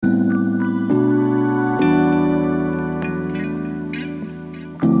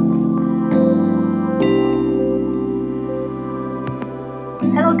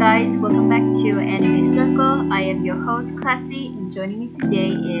guys, welcome back to Anime Circle. I am your host, Classy, and joining me today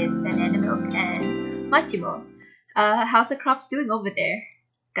is Banana Milk and Machimo. How's the crops doing over there,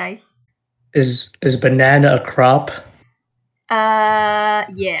 guys? Is banana a crop?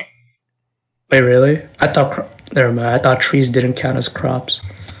 Yes. Wait, really? I thought never mind. I thought trees didn't count as crops.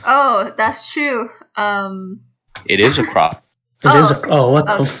 Oh, that's true. It is a crop. It is what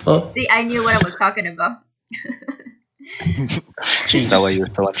the fuck? See, I knew what I was talking about. Is that why you're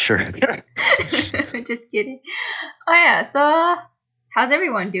so unsure? Just kidding. Oh yeah, so how's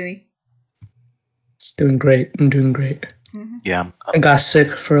everyone doing? It's doing great. I'm doing great. Mm-hmm. Yeah. I got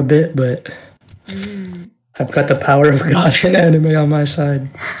sick for a bit, but I've got the power of God and anime on my side.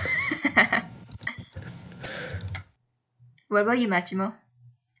 What about you, Machimo?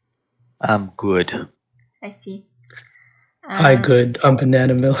 I'm good. I see. Hi, good. I'm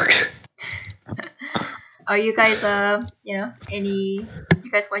banana milk. Are you guys you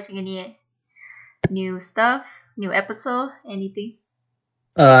guys watching any new stuff, new episode, anything?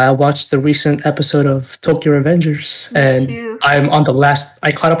 I watched the recent episode of Tokyo Revengers, and too. I'm on the last.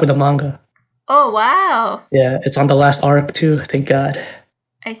 I caught up with the manga. Oh wow! Yeah, it's on the last arc too. Thank God.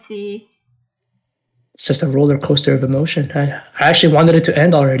 I see. It's just a roller coaster of emotion. I actually wanted it to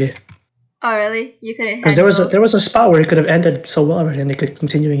end already. Oh really? You couldn't? Because there was a spot where it could have ended so well already, and they could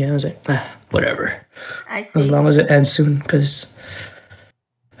continue again. I was like, whatever. I see. As long as it ends soon, because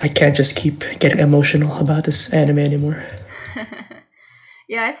I can't just keep getting emotional about this anime anymore.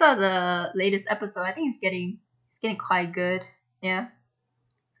 Yeah, I saw the latest episode. I think it's getting quite good. Yeah.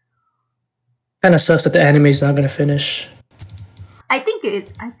 Kind of sucks that the anime is not gonna finish. I think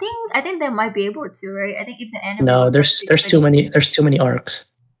they might be able to, right? I think if the anime. No, was there's too many arcs.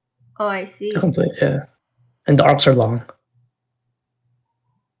 Oh, I see. To complete, yeah, and the arcs are long.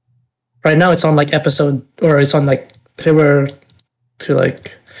 Right now, it's on like episode, or it's on like if it were to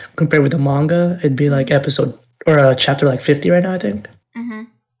like compare with the manga, it'd be like episode or chapter like 50 right now, I think. Mm-hmm.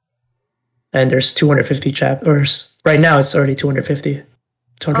 And there's 250 chapters. Right now, it's already 250.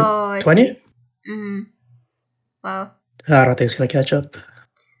 220? Mm-hmm. Wow. I don't think it's gonna catch up.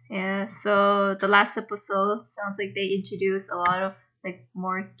 Yeah, so the last episode sounds like they introduced a lot of like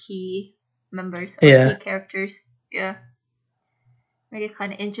more key members or key characters. Yeah. Really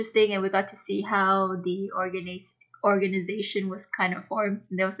kind of interesting, and we got to see how the organization was kind of formed.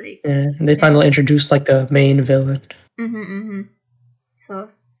 And there was like and they finally introduced like the main villain. So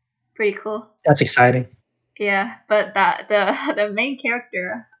pretty cool. That's exciting. Yeah, but the main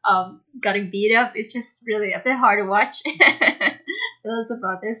character getting beat up is just really a bit hard to watch. Tell us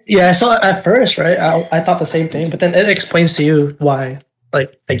about this. Yeah, I saw it at first, right? I thought the same thing, but then it explains to you why.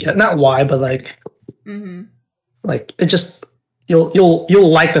 Like not why, but like it just you'll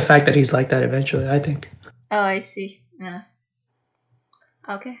like the fact that he's like that eventually, I think. Oh, I see. Yeah.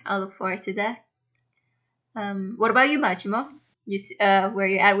 Okay, I'll look forward to that. What about you, Machimo? Where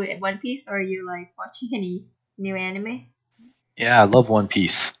you at with One Piece, or are you like watching any new anime? Yeah, I love One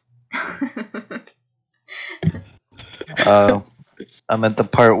Piece. I'm at the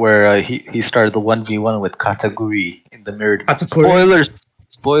part where he started the 1v1 with Kataguri in the mirrored.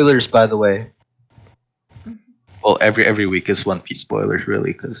 Spoilers, by the way. Well, every week is One Piece spoilers,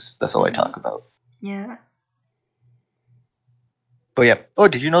 really, because that's all I talk about. Yeah. But yeah. Oh,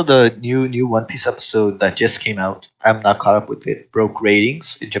 did you know the new One Piece episode that just came out? I'm not caught up with it. Broke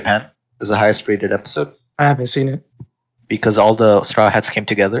ratings in Japan. It's the highest rated episode. I haven't seen it. Because all the Straw Hats came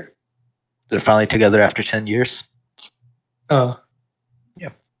together. They're finally together after 10 years. Oh.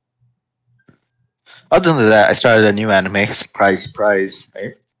 Yep. Other than that, I started a new anime. Surprise,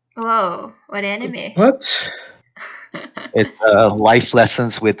 right? Whoa, what anime? What? It's Life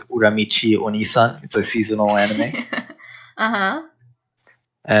Lessons with Uramichi Onisan. It's a seasonal anime. Uh-huh.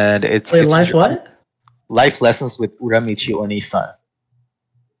 And it's Life what? Life Lessons with Uramichi Onisan.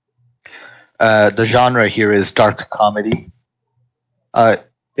 The genre here is dark comedy.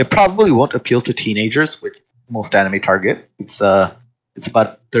 It probably won't appeal to teenagers, which most anime target. It's about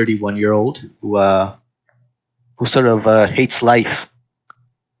a 31-year-old who sort of hates life,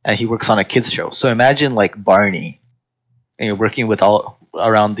 and he works on a kids show. So imagine like Barney, and you're working with all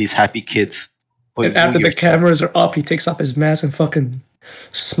around these happy kids. And after the cameras are off, he takes off his mask and fucking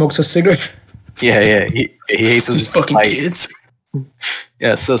smokes a cigarette. Yeah. He hates these fucking kids.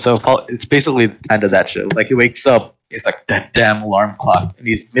 Yeah, so it's basically kind of that show. Like he wakes up, it's like that damn alarm clock, and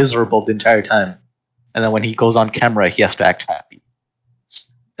he's miserable the entire time. And then when he goes on camera, he has to act happy.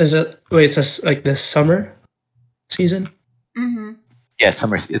 Is it? Wait, it's just like this summer season. Mm-hmm. Yeah,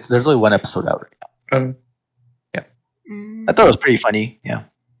 summer. There's only one episode out right now. Yeah, I thought it was pretty funny. Yeah,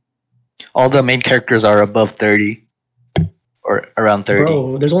 all the main characters are above 30, or around 30.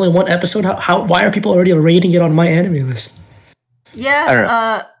 Bro, there's only one episode. Why are people already rating it on my anime list?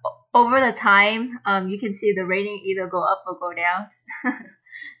 Yeah, over the time, you can see the rating either go up or go down.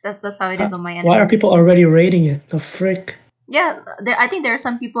 That's how it is on my anime. Why are people already rating it? The frick? Yeah, I think there are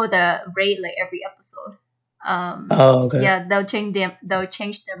some people that rate like every episode. Okay. Yeah, they'll change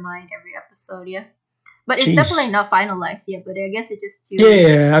their mind every episode. Yeah, but it's definitely not finalized yet. But I guess it's just too.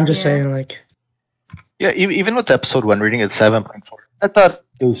 Yeah, I'm just saying like. Yeah, even with the episode 1 rating at 7.4, I thought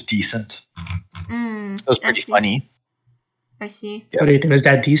it was decent. It was pretty funny. I see. What do you think? Is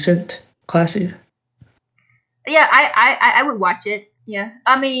that decent, Classy? Yeah, I would watch it. Yeah,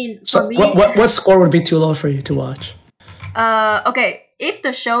 I mean, for me, what score would be too low for you to watch? Okay, if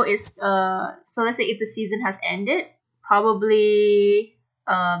the show is so let's say if the season has ended, probably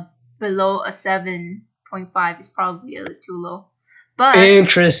below a 7.5 is probably a little too low. But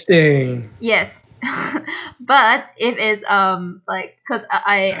interesting. Yes. But if it's like, because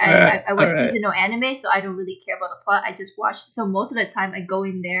I watch seasonal anime, so I don't really care about the plot. I just watch. So most of the time I go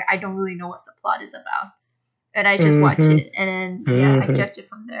in there, I don't really know what the plot is about, and I just watch it, and then I judge it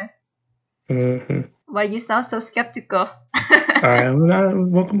from there. Why you sound so skeptical? All right,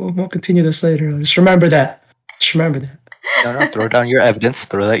 we'll continue this later. Just remember that. No, throw down your evidence.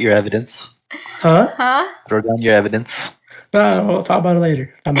 Huh? Throw down your evidence. No, we'll talk about it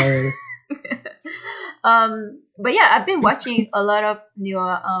later. But yeah, I've been watching a lot of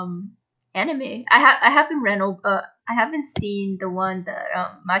newer anime. I haven't seen the one that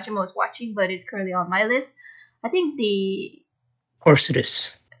Majima was watching, but it's currently on my list. I think Of course it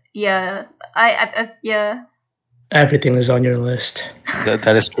is. Yeah, yeah. Everything is on your list.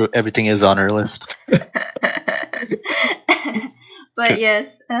 That is true. Everything is on our list. But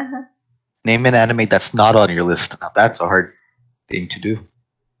yes. Name an anime that's not on your list. Now that's a hard thing to do.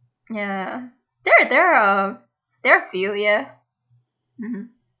 Yeah, there are a few. Yeah. Mm-hmm.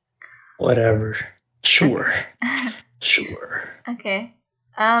 Whatever. Sure. Okay.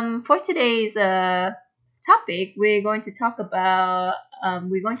 For today's topic, we're going to talk about.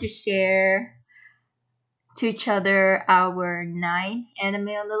 We're going to share to each other our 9 anime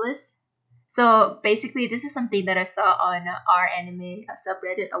on the list. So basically, this is something that I saw on our anime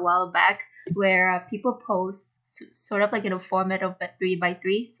subreddit a while back, where people post sort of like in a format of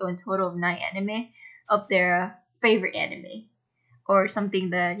 3x3, so in total of 9 anime of their favorite anime, or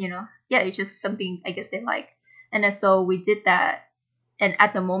something that it's just something I guess they like. And so we did that, and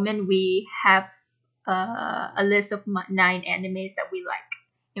at the moment we have a list of 9 animes that we like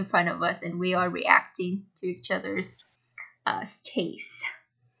in front of us, and we are reacting to each other's taste.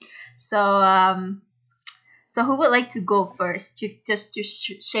 So who would like to go first to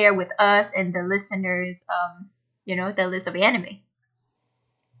share with us and the listeners, the list of anime?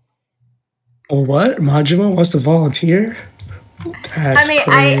 What? Majima wants to volunteer? That's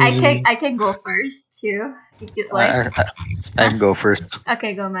crazy. I can go first too. If you'd like. I can go first.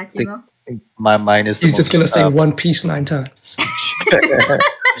 Okay, go Majima. My mind is. He's just gonna say One Piece 9 times.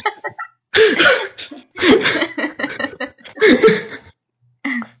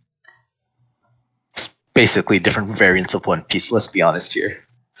 Basically different variants of One Piece. Let's be honest here.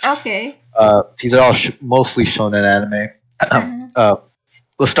 Okay. These are all mostly shonen anime.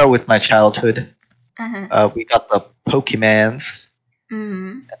 Let's start with my childhood. We got the Pokemans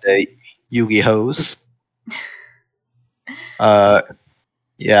and the Yu-Gi-Ohs.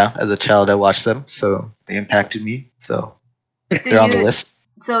 Yeah, as a child I watched them, so they impacted me. So they're on the list.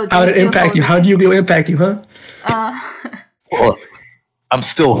 So how did it impact you? How do Yu-Gi-Oh impact you, huh? Well, I'm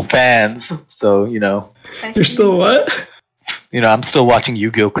still fans, so You're still what? I'm still watching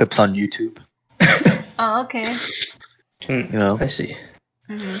Yu-Gi-Oh clips on YouTube. Oh, okay. I see.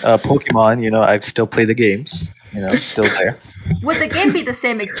 Pokemon, I still play the games. Still there. Would the game be the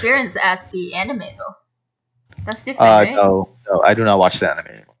same experience as the anime though? That's different, right? No, I do not watch the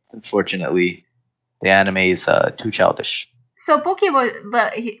anime. Unfortunately, the anime is too childish. So Pokemon,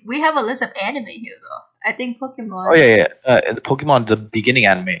 but we have a list of anime here though. I think Pokemon. Oh yeah. The Pokemon, the beginning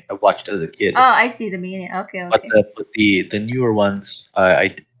anime I watched as a kid. Oh, I see the beginning. Okay. But the newer ones,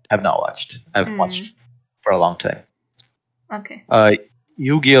 I have not watched. I haven't watched for a long time. Okay.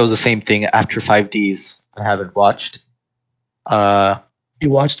 Yu-Gi-Oh is the same thing. After 5Ds, I haven't watched. You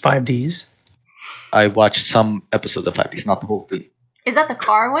watched 5Ds? I watched some episodes of 5Ds, not the whole thing. Is that the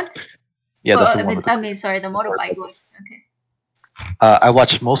car one? Yeah, that's the one. The motorbike one. Okay. I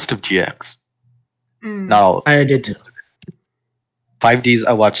watched most of GX. Not all. I did too. 5Ds,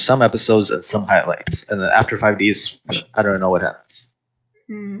 I watched some episodes and some highlights, and then after 5Ds, I don't know what happens.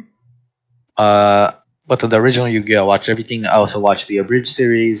 But the original Yu-Gi-Oh, I watched everything. I also watched the abridged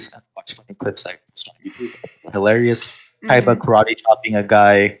series. I watched funny clips like on YouTube. Hilarious. Kaiba karate chopping a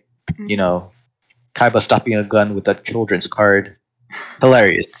guy, you know, Kaiba stopping a gun with a children's card.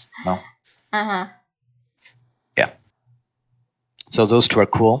 Hilarious. No? Uh-huh. Yeah. So those two are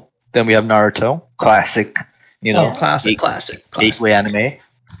cool. Then we have Naruto, classic, classic. gateway anime.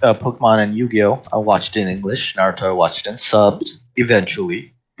 Pokemon and Yu-Gi-Oh! I watched in English. Naruto I watched in subbed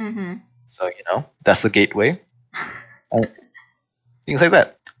eventually. So that's the gateway. Things like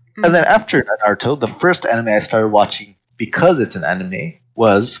that. And then after Naruto, the first anime I started watching because it's an anime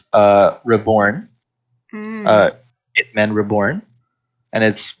was Reborn. Hitman Reborn. And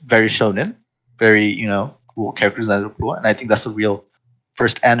it's very shonen. Very, cool characters that are cool. And I think that's the real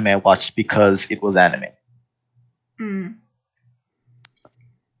first anime I watched because it was anime.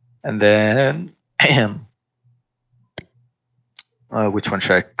 And then which one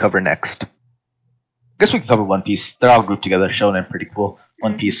should I cover next? I guess we can cover One Piece. They're all grouped together. Shonen, pretty cool.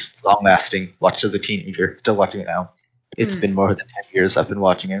 One Piece, long lasting. Watched as a teenager. Still watching it now. It's been more than 10 years I've been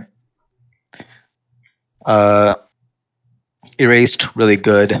watching it. Erased, really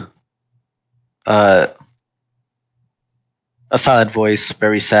good. A Silent Voice,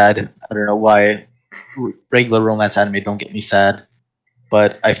 very sad. I don't know why regular romance anime don't get me sad,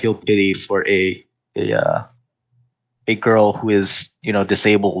 but I feel pity for a girl who is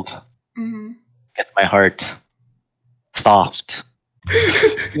disabled. Gets my heart soft.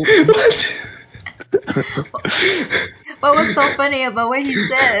 What? What was so funny about what he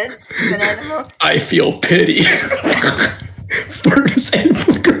said? Banana Milk? I feel pity for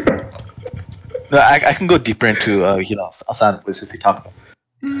disabled girl. No, I can go deeper into A Silent Voice if we talk about.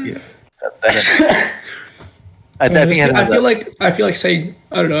 I feel like saying,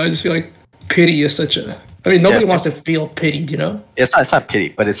 I don't know. I just feel like pity is such a. I mean, nobody wants to feel pitied, It's not pity,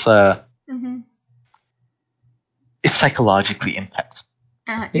 but it's it psychologically impacts.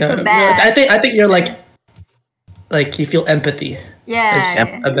 You feel bad. I think you're like you feel empathy.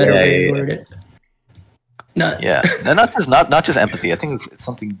 Yeah. A better way to word it. Not just empathy. I think it's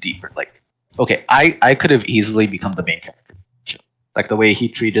something deeper. Like, okay, I could have easily become the main character. Like the way he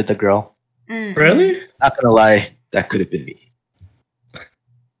treated the girl. Really? Not gonna lie, that could have been me.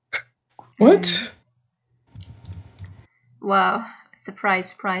 What? Wow.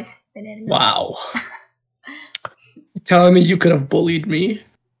 Surprise. Wow. You're telling me you could have bullied me?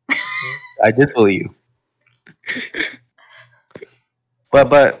 I did bully you.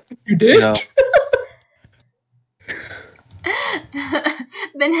 But you did?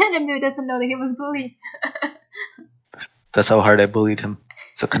 Banana Milk doesn't know that he was bullied. That's how hard I bullied him.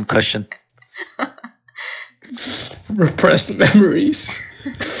 It's a concussion. Repressed memories.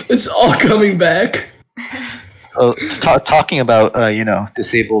 It's all coming back. Talking about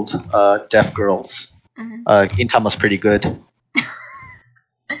disabled deaf girls. Gintama's pretty good.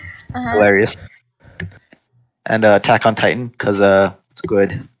 Hilarious. And Attack on Titan because it's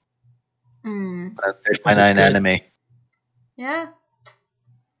good. There's my 9 anime. Yeah.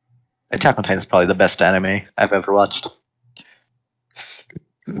 Attack on Titan is probably the best anime I've ever watched.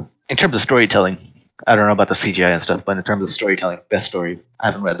 In terms of storytelling, I don't know about the CGI and stuff, but in terms of storytelling, best story. I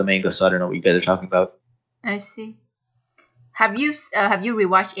haven't read the manga, so I don't know what you guys are talking about. I see. Have you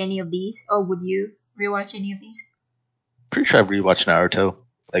rewatched any of these, or would you rewatch any of these? Pretty sure I've rewatched Naruto,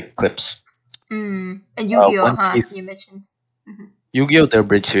 like clips. And Yu-Gi-Oh, you mentioned. Yu-Gi-Oh, their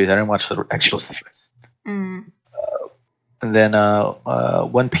bridge series. I didn't watch the actual series. And then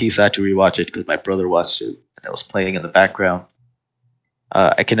One Piece, I had to rewatch it because my brother watched it and it was playing in the background.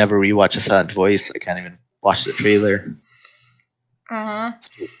 I can never rewatch A Silent Voice. I can't even watch the trailer. It's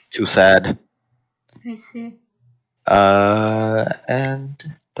too sad. I see.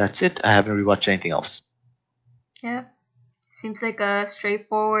 And that's it. I haven't rewatched anything else. Yeah. Seems like a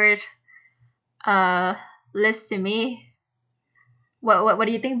straightforward list to me. What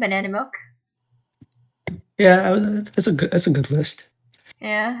do you think, Banana Milk? Yeah, it's a good list.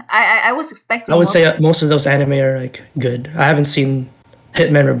 Yeah, I was expecting. I would say most of those anime are like good. I haven't seen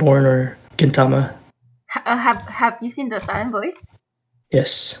Hitman Reborn or Gintama. Have you seen The Silent Voice?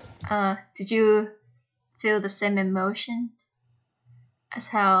 Yes. Did you feel the same emotion as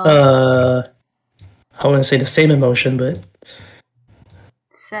how? I wouldn't say the same emotion, but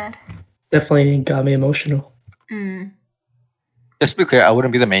sad. Definitely got me emotional. Just to be clear, I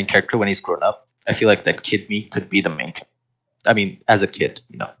wouldn't be the main character when he's grown up. I feel like that kid me could be the main character. I mean, as a kid,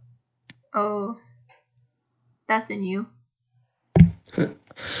 Oh, that's in you.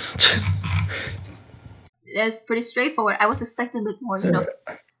 That's pretty straightforward. I was expecting a bit more,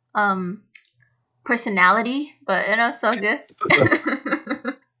 personality, but it's all good.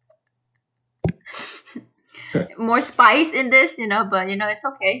 More spice in this, but it's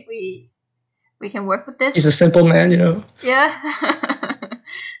okay. We can work with this. He's a simple man, you know. Yeah.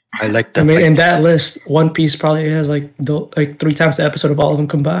 I like that. I mean, in that list, One Piece probably has like 3 times the episode of all of them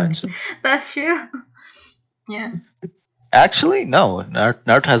combined. So. That's true. Yeah. Actually, no.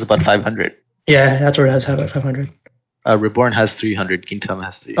 Naruto has about 500. Yeah, that's where it has 500. Reborn has 300. Gintama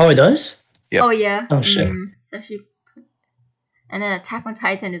has 300. Oh, it does? Yep. Oh, yeah. Oh, shit. It's actually... And then Attack on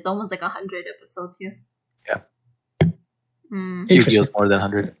Titan is almost like 100 episodes too. Yeah. Interesting. Yu-Gi-Oh's more than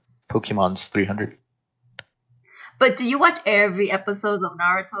 100. Pokemon's 300. But do you watch every episodes of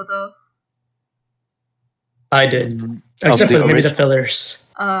Naruto though? I did. Except for maybe the fillers.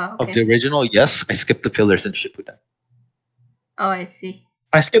 Okay. Of the original, yes. I skipped the fillers in Shippuden. Oh, I see.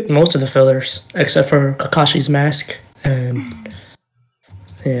 I skipped most of the fillers, except for Kakashi's mask. And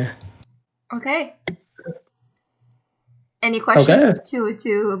yeah. Okay. Any questions to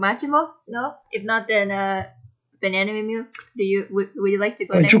Majimo? No? If not, then Banana Mew, would you like to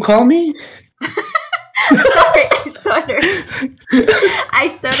go Did next? you call me? Sorry, I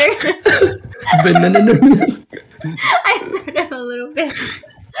stuttered. Banana. I stuttered a little bit.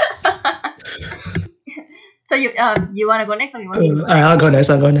 So you want to go next or you want me to go next?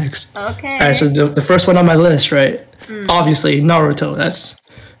 I'll go next. Okay. Alright, so the first one on my list, right? Obviously, Naruto. That's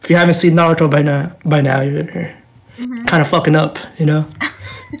if you haven't seen Naruto by now, you're kind of fucking up, you know?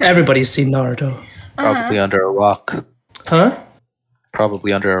 Everybody's seen Naruto. Probably under a rock. Huh?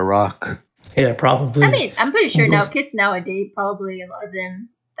 Probably under a rock. Yeah, probably. I mean, I'm pretty sure now kids nowadays, probably a lot of them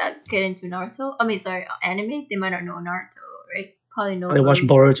that get into Naruto. Anime. They might not know Naruto, right? Probably know. They watch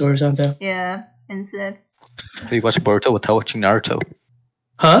Boruto or something. Yeah, instead. How do you watch Boruto without watching Naruto?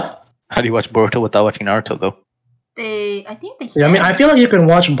 Huh? How do you watch Boruto without watching Naruto, though? I think they. Yeah, I mean, I feel like you can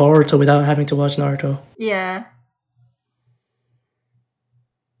watch Boruto without having to watch Naruto. Yeah.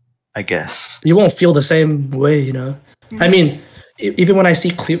 I guess. You won't feel the same way, you know. I mean, even when I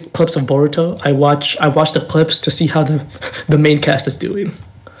see clips of Boruto, I watch the clips to see how the main cast is doing.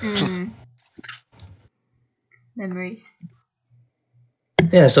 Memories.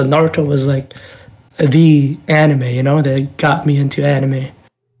 Yeah, so Naruto was like the anime, you know, that got me into anime.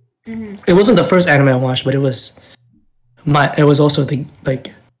 It wasn't the first anime I watched, but it was also the,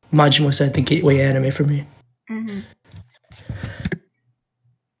 like Majima said, the gateway anime for me.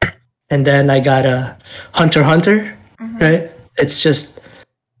 And then I got Hunter x Hunter, right? It's just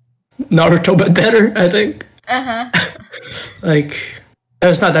Naruto but better, I think. Like,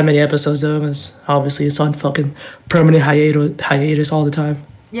 there's not that many episodes though, because obviously it's on fucking permanent hiatus all the time.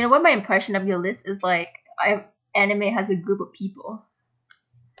 You know what my impression of your list is like? Anime has a group of people.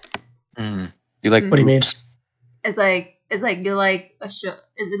 You like? What do you mean? It's like you like a show.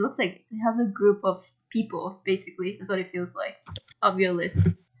 It looks like it has a group of people. Basically, that's what it feels like of your list.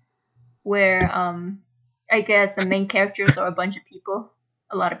 Where I guess the main characters are a bunch of people,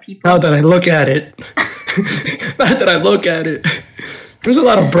 a lot of people. Now that I look at it, there's a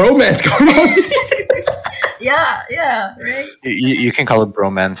lot of bromance going on. Yeah, right. You can call it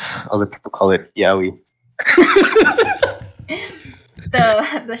bromance. Other people call it yaoi.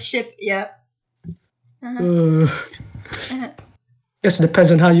 the ship, yeah. Guess it depends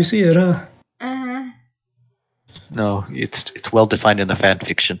on how you see it, huh? No, it's well defined in the fan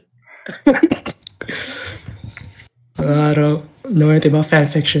fiction. I don't know anything about fan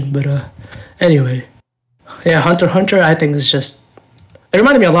fiction, but anyway, yeah, Hunter x Hunter, I think is just. It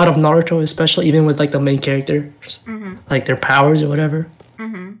reminded me a lot of Naruto, especially even with like the main characters, like their powers or whatever.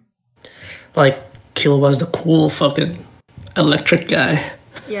 Like Killua the cool fucking electric guy.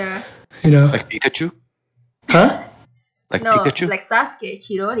 Yeah. You know. Like Pikachu. Huh? Like No, Pikachu. like Sasuke,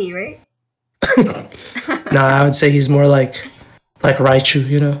 Chidori, right? No, I would say he's more like Raichu,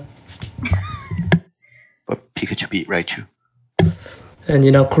 you know. But Pikachu beat Raichu. And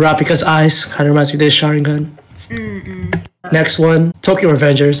you know, Kurapika's eyes kind of reminds me of this Sharingan. Next one, Tokyo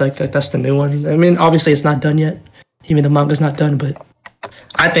Revengers, like that's the new one. I mean, obviously it's not done yet. Even the manga's not done, but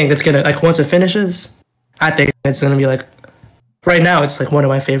I think it's gonna, like, once it finishes, I think it's gonna be like, right now it's like one of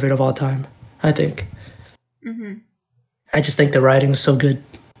my favorite of all time. I think. I just think the writing is so good.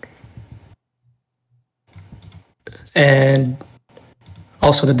 And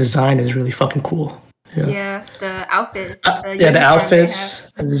also the design is really fucking cool. You know? Yeah, the outfit. The outfits,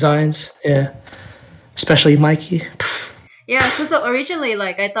 the designs, yeah. Especially Mikey. Yeah, so originally,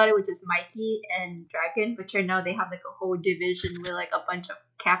 like, I thought it was just Mikey and Dragon, but turned out they have like a whole division with like a bunch of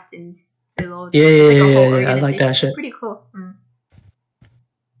captains below. Yeah, I like that shit. Pretty cool.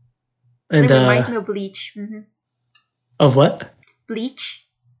 And it reminds me of Bleach. Of what? Bleach.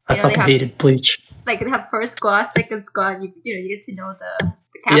 I fucking hated Bleach. Like, they have first squad, second squad. You get to know the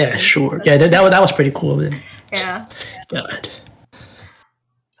captains. Yeah, sure. Yeah, that was pretty cool. Then. Yeah. God.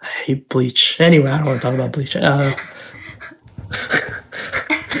 I hate Bleach. Anyway, I don't want to talk about Bleach.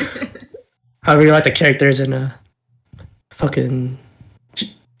 I really like the characters in fucking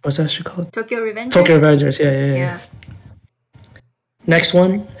what's that shit called? Tokyo Revengers. Tokyo Revengers. Yeah. Next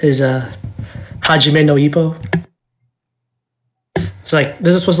one is Hajime no Ippo. It's like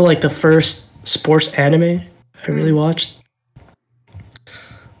this is supposed to like the first sports anime I really watched,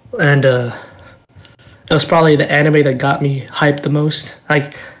 and it was probably the anime that got me hyped the most.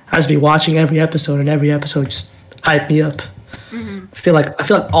 Like I was be watching every episode, and every episode just hyped me up. I feel like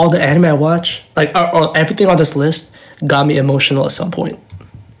all the anime I watch, like or everything on this list, got me emotional at some point.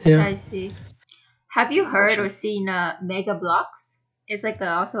 Yeah. I see. Have you heard or seen Mega Bloks? It's like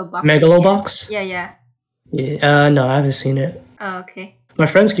also a box. Megalobox? Yeah. Yeah. No, I haven't seen it. Oh, okay. My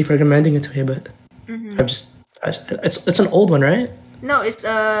friends keep recommending it to me, but it's an old one, right? No, it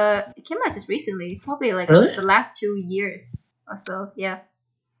came out just recently. Probably like Really? the last 2 years or so. Yeah.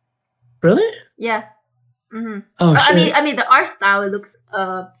 Really? Yeah. Mm-hmm. Oh, shit. I mean, the art style, it looks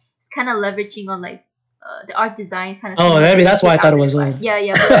it's kind of leveraging on like the art design kind of. Oh, maybe that's why I thought it was old.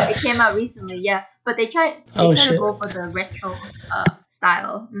 Yeah, but it came out recently. Yeah, but they try to go for the retro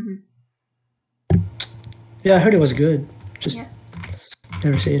style. Mm-hmm. Yeah, I heard it was good. Just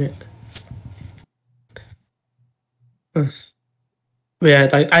never seen it. But yeah,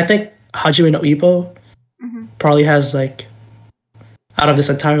 I think Hajime no Ippo probably has like out of this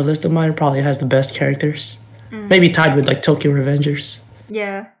entire list of mine, probably has the best characters. Maybe tied with like Tokyo Revengers.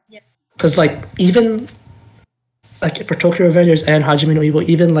 Yeah. Because like even like for Tokyo Revengers and Hajime no Ippo,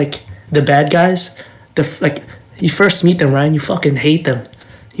 even like the bad guys, like you first meet them, right? And you fucking hate them.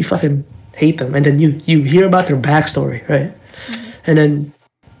 You fucking hate them, and then you hear about their backstory, right? And then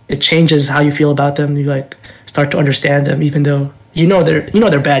it changes how you feel about them. You like start to understand them, even though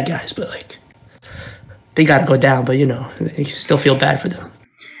they're bad guys, but like they gotta go down. But you still feel bad for them.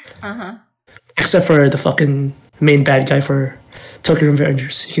 Except for the fucking main bad guy for Tokyo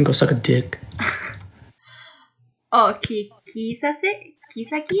Revengers, he can go suck a dick. Oh, Kisaki?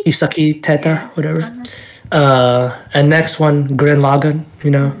 Kisaki Teta, whatever. And next one, Gurren Lagann.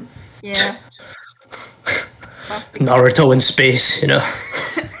 Yeah. Naruto in space.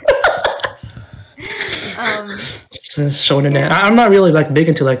 Shonen. I'm not really like big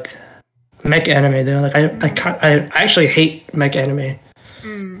into like mech anime though. Like I actually hate mech anime.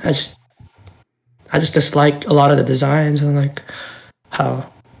 I just dislike a lot of the designs and like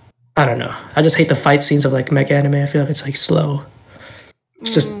how I don't know. I just hate the fight scenes of like mech anime. I feel like it's like slow.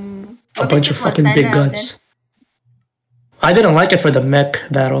 It's just a bunch of fucking big guns. I didn't like it for the mech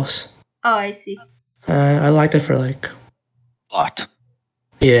battles. Oh, I see. I liked it for like what?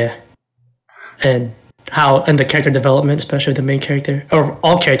 Yeah, and the character development, especially the main character or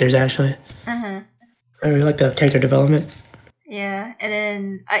all characters actually. I really like the character development. Yeah, and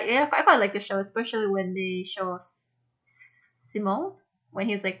then I quite like the show, especially when they show Simone when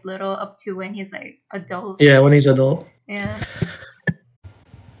he's like little up to when he's like adult. Yeah, when he's adult. Yeah.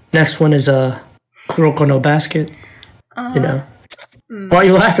 Next one is Kuroko no Basket. Why are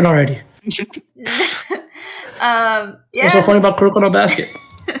you laughing already? Yeah. What's so funny about Kuroko no Basket?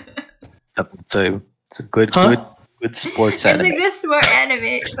 It's a good sports anime. It's a good sport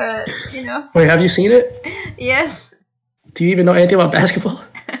anime, but Wait, have you seen it? Yes. Do you even know anything about basketball?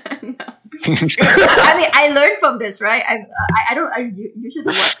 No. I mean, I learned from this, right? I usually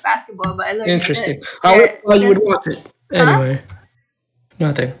watch basketball, but I learned. Interesting. You would watch it anyway.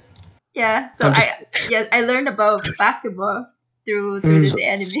 Nothing. Yeah. So I learned about basketball through this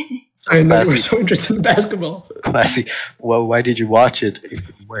anime. I know you were so interested in basketball. Classy. Well, why did you watch it if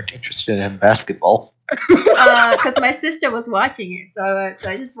you weren't interested in basketball? Because my sister was watching it, so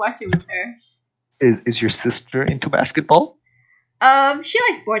I just watched it with her. Is your sister into basketball? She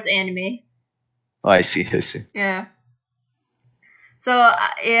likes sports anime. Oh, I see. Yeah. So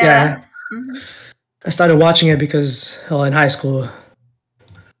yeah. I started watching it because in high school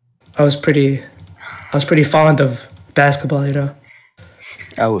I was pretty fond of basketball.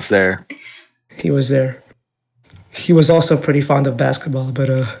 I was there. He was there. He was also pretty fond of basketball, but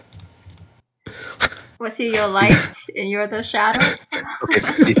was he your light and you're the shadow? Okay,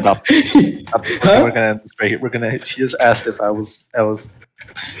 please stop. Huh? We're gonna. She just asked if I was Was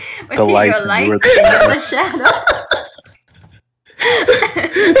the he light your and light you were and you're the shadow?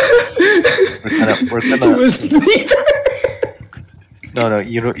 It was neither. No.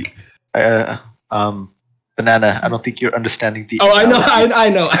 Banana. I don't think you're understanding the. Oh, I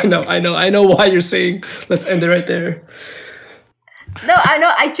know why you're saying let's end it right there. No, I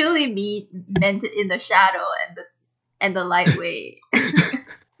know. I truly meant it in the shadow and the light way.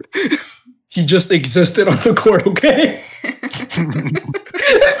 He just existed on the court, okay?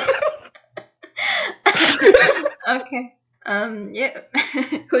 Yeah.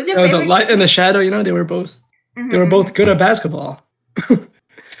 Who's your favorite? The light and the shadow. They were both. They were both good at basketball.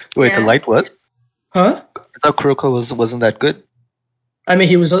 Wait, the light was? Huh? I thought Kuroko wasn't that good. I mean,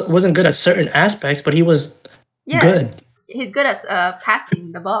 he wasn't good at certain aspects, but he was good. He's good at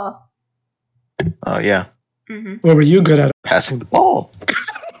passing the ball. Oh yeah. What were you good at? Passing the ball.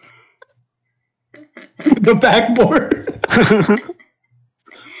 The backboard.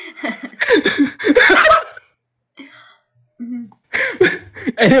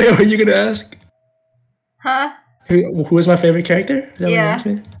 Anyway, what are you gonna ask? Huh? Who is my favorite character? Is that what you asked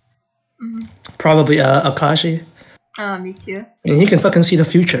me? Probably Akashi. Oh, me too. I mean, he can fucking see the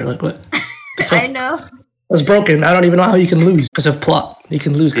future. Like what? I know. It's broken. I don't even know how you can lose because of plot. You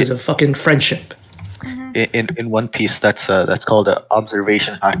can lose because of fucking friendship. In One Piece, that's called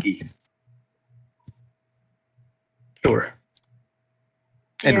observation haki. Sure.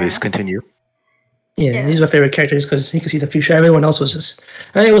 Anyways, continue. Yeah, he's my favorite character just because he could see the future. Everyone else was just,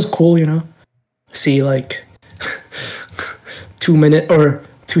 I think it was cool, See like 2 minutes or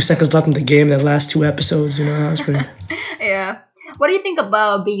 2 seconds left in the game. The last 2 episodes, that was pretty. Yeah. What do you think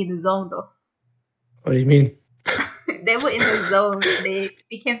about being in the zone though? What do you mean? They were in the zone. They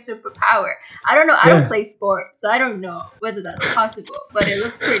became superpower. I don't know. I don't play sports, so I don't know whether that's possible. But it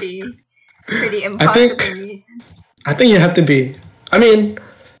looks pretty impossible to me. I think you have to be. I mean,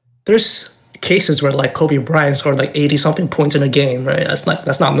 there's cases where like Kobe Bryant scored like 80 something points in a game, right?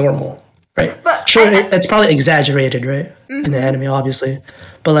 That's not normal, right? But sure, it's probably exaggerated, right? In the anime, obviously,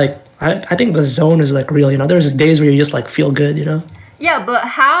 but like I think the zone is like real. There's days where you just like feel good, Yeah, but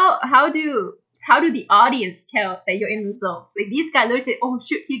how do the audience tell that you're in the zone? Like these guys literally, oh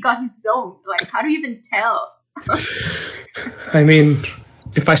shoot, he got his zone. Like how do you even tell? I mean,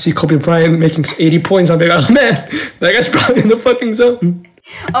 if I see Kobe Bryant making 80 points, I'm like, oh man, that guy's probably in the fucking zone.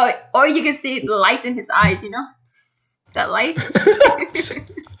 Or you can see the lights in his eyes, that light.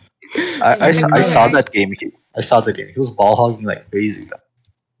 I saw that game. I saw the game. He was ball hogging like crazy.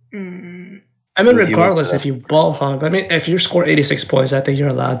 I mean, regardless if you ball hog, I mean, if you score 86 points, I think you're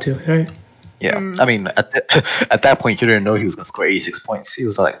allowed to, right? Yeah, I mean, at that point, you didn't know he was gonna score 86 points. He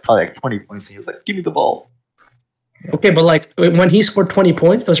was probably 20 points, and he was like, "Give me the ball." Okay, but like when he scored 20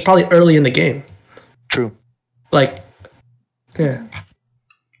 points, it was probably early in the game. True. Like, yeah.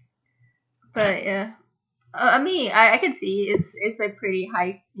 But yeah, I mean, I can see it's a pretty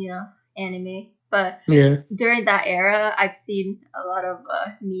hype, anime. But during that era, I've seen a lot of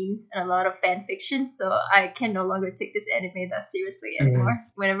memes and a lot of fan fiction, so I can no longer take this anime that seriously anymore.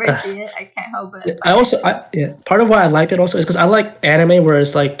 Whenever I see it, I can't help it. Part of why I like it also is because I like anime where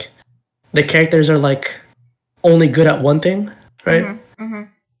it's like the characters are like only good at one thing, right?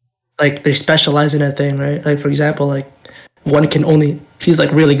 Like they specialize in a thing, right? Like for example, like he's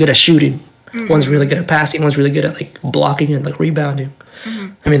like really good at shooting. One's really good at passing. One's really good at like blocking and like rebounding.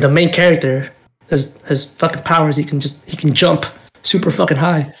 I mean, the main character has fucking powers. He can jump super fucking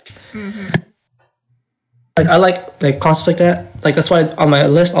high. Like I like concepts like that. Like that's why on my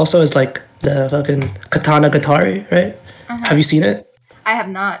list also is like the fucking Katana Gatari, right? Have you seen it? I have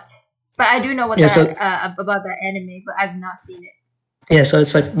not, but I do know about that anime, but I've not seen it. Yeah, so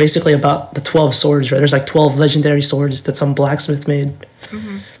it's like basically about the 12 swords, right? There's like 12 legendary swords that some blacksmith made,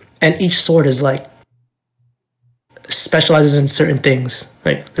 and each sword is like specializes in certain things.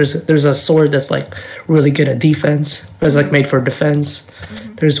 Like there's a sword that's like really good at defense. It's like made for defense.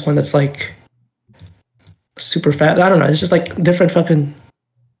 There's one that's like super fast. I don't know. It's just like different fucking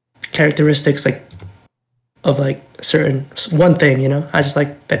characteristics like of like certain one thing. I just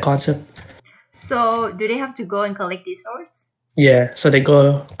like that concept. So do they have to go and collect these swords? Yeah. So they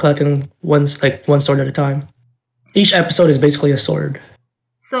go collecting one sword at a time. Each episode is basically a sword.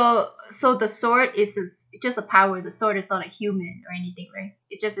 So the sword is just a power. The sword is not a human or anything, right?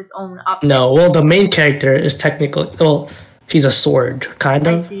 It's just its own object. No, well, the main character is technically, he's a sword, kind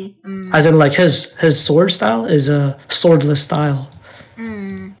of. I see. As in, like, his sword style is a swordless style.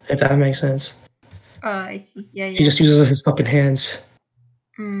 If that makes sense. I see. Yeah. He just uses his fucking hands.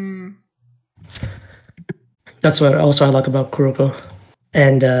 That's what also I like about Kuroko.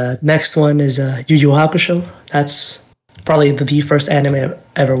 And next one is Yu Yu Hakusho. That's probably the first anime I've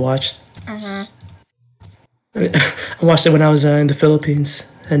ever watched. I watched it when I was in the Philippines,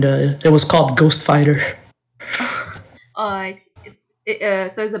 and it was called Ghost Fighter. I see.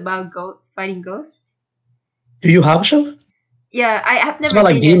 So it's about fighting ghosts? Yu Yu Hakusho? Yeah, I have never seen it. It's about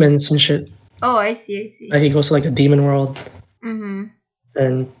like demons and shit. Oh, I see. Like he goes to like a demon world.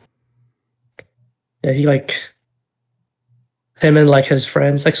 And yeah, he like him and like his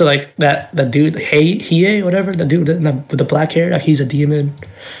friends, like so like the dude Hiei, whatever, the dude with the black hair, like he's a demon.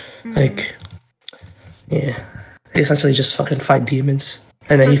 Like yeah, They essentially just fucking fight demons.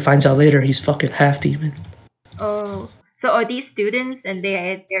 And then he finds out later he's fucking half demon. Oh. So are these students and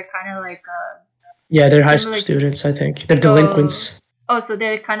they're kind of like yeah, they're high school students, I think. They're delinquents. Oh, so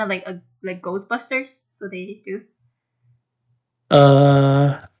they're kind of like Ghostbusters, so they do.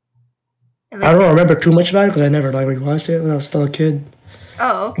 I don't remember too much about it because I never like rewatched it when I was still a kid.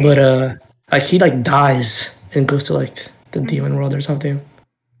 Oh, okay. But like he like dies and goes to like the demon world or something.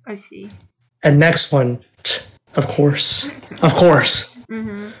 I see. And next one, of course,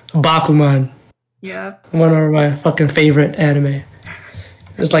 Bakuman. Yeah. One of my fucking favorite anime.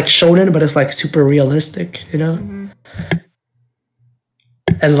 It's like shonen, but it's like super realistic, you know.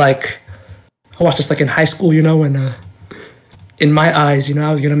 And like, I watched this like in high school, you know, and in my eyes, you know,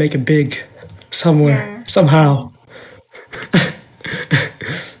 I was gonna make it big somewhere, somehow.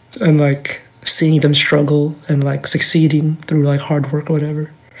 And like seeing them struggle and like succeeding through like hard work or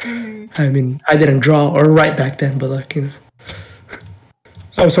whatever. I mean, I didn't draw or write back then, but like, you know,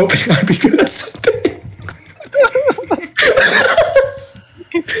 I was hoping I'd be good at something.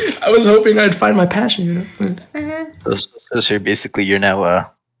 I was hoping I'd find my passion, you know. So basically, you're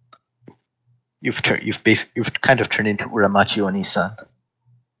now you've kind of turned into Uramachi Onisan.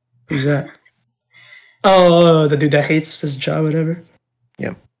 Who's that? Oh, the dude that hates his job, whatever.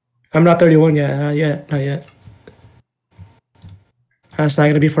 Yep. I'm not 31 yet. Not yet. That's not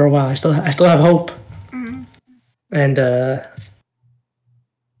gonna be for a while. I still have hope. And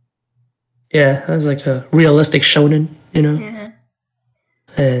yeah, that was like a realistic shonen, you know. Yeah.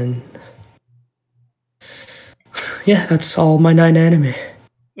 And yeah, that's all my 9 anime.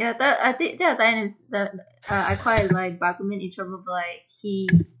 Yeah, I think the animes that I quite like Bakuman in terms of like he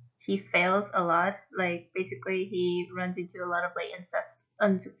fails a lot. Like basically he runs into a lot of like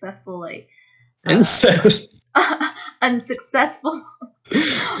unsuccessful like unsuccessful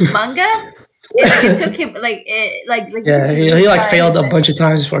mangas. It took him like he like failed a bunch of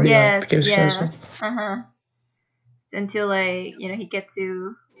times before he became successful. Until like he gets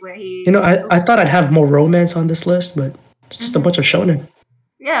to where he. I thought I'd have more romance on this list, but it's just a bunch of shonen.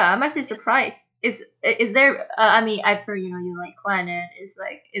 Yeah, I'm actually surprised. Is there? I mean, I've heard you like Clannad. Is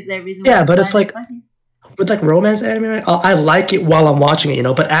there a reason? Yeah, but it's like with like romance anime, I like it while I'm watching it,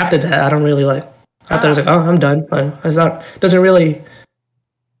 but after that, I don't really like. After I was like, oh, I'm done. It's not doesn't really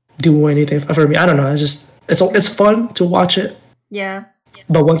do anything for me. I don't know. It's fun to watch it. Yeah.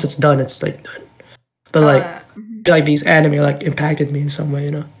 But once it's done, it's like done. But like these anime like impacted me in some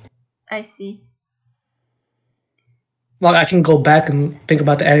way, I see. Like I can go back and think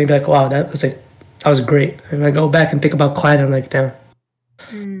about the anime, be like, wow, that was great. And I go back and think about Clyde, I'm like, damn.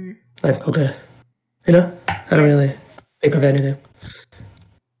 Like, okay. I don't really think of anything.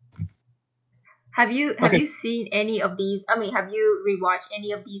 Have you seen any of these? I mean, have you rewatched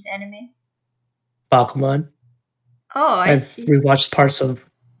any of these anime? Bakuman. Oh, I see. I've rewatched parts of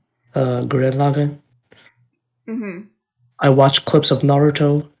Gurren Lagann. I watched clips of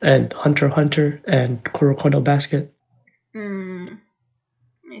Naruto and Hunter x Hunter and Kuroko no Basket.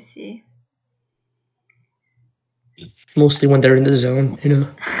 I see. Mostly when they're in the zone,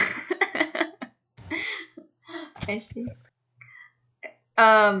 I see.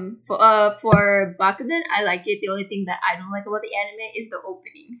 For Bakuman, I like it. The only thing that I don't like about the anime is the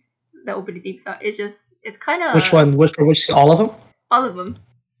openings. The opening theme song. It's kind of. Which one? Which? All of them? All of them.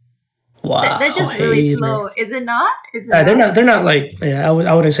 Wow. They're just really slow. Is it not? They're not like. Yeah, I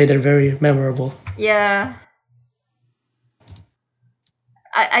wouldn't say they're very memorable. Yeah.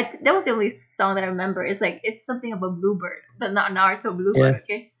 That was the only song that I remember. It's something about Bluebird, but not Naruto Bluebird.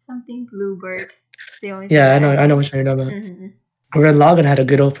 Yeah. Okay, something Bluebird. It's the only. Yeah, I know what you're talking about. Gurren Lagann had a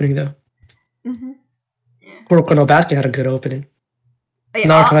good opening though. Yeah. Kuroko no Basket had a good opening. Oh, yeah,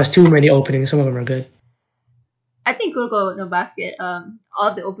 Naruto has too many openings. Some of them are good. I think Kuroko no Basket. All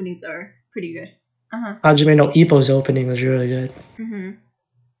of the openings are pretty good. Hajime no Ippo's opening was really good.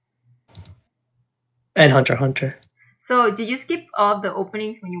 And Hunter x Hunter. So, do you skip all of the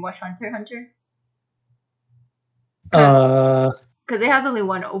openings when you watch Hunter x Hunter? Because it has only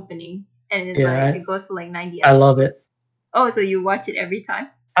one opening, and it's it goes for like 90 episodes. I love it. Oh, so you watch it every time?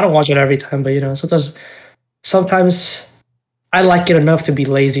 I don't watch it every time, but sometimes I like it enough to be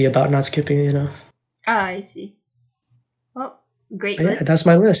lazy about not skipping. I see. Well, great list. Yeah, that's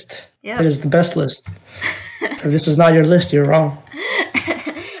my list. Yeah, it is the best list. If this is not your list, you're wrong.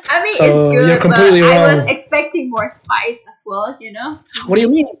 I mean, it's good, you're completely wrong. I was expecting more spice as well. What do you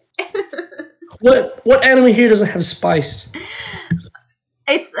mean? What anime here doesn't have spice?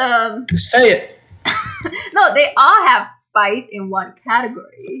 It's Say it. No, they all have spice in one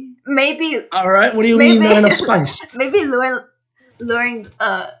category. Maybe. All right. What do you mean not enough spice? Maybe luring.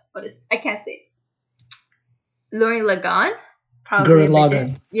 What is? I can't say. Gurren Lagann. Probably Gurren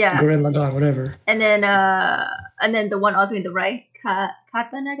Lagann. Yeah. Gurren Lagann, whatever. And then the one author in the right,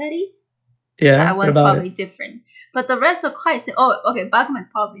 Katanagari. Yeah. That one's probably different. But the rest are quite Bakuman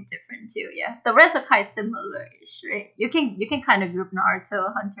probably different too, yeah. The rest are quite similar-ish, right? You can kind of group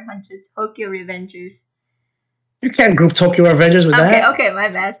Naruto, Hunter x Hunter, Tokyo Revengers. You can't group Tokyo Revengers with that. Okay, my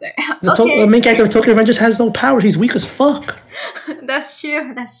bad, sorry. The main character of Tokyo Revengers has no power. He's weak as fuck. That's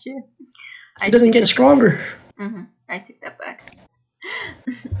true. He doesn't get stronger. Mm-hmm. I take that back.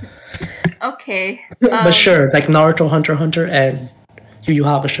 Okay. But sure, like Naruto, Hunter x Hunter, and Yu Yu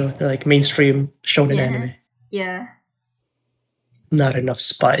Hakusho, they're like mainstream shonen anime. Yeah. Not enough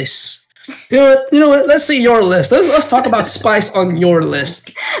spice. You know what? Let's see your list. Let's talk about spice on your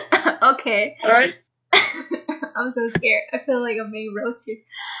list. Okay. All right. I'm so scared. I feel like I'm being roasted.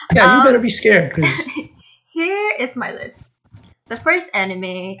 Yeah, you better be scared. Here is my list. The first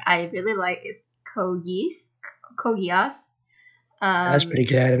anime I really like is Kogias. That's pretty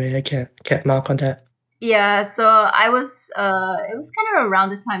good anime. I can't knock on that. Yeah, so I was it was kind of around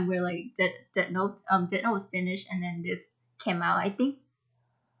the time where like Death Note was finished and then this came out, I think.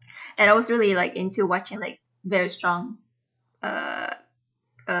 And I was really like into watching like very strong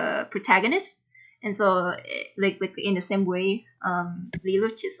protagonists. And so like in the same way,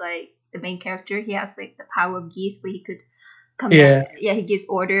 Lelouch is like the main character. He has like the power of geese where he could command. Yeah, he gives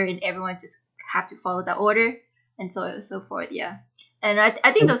order and everyone just have to follow that order and so forth. Yeah. And I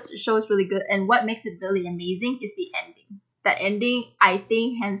think the show is really good. And what makes it really amazing is the ending. That ending, I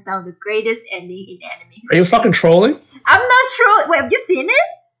think, hands down, the greatest ending in anime history. Are you fucking trolling? I'm not trolling. Wait, have you seen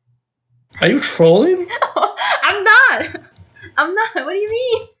it? Are you trolling? I'm not. What do you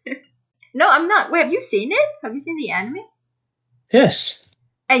mean? No, I'm not. Wait, have you seen it? Have you seen the anime? Yes.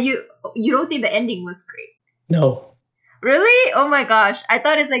 And you don't think the ending was great? No. Really? Oh my gosh. I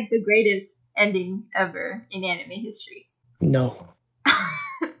thought it's like the greatest ending ever in anime history. No.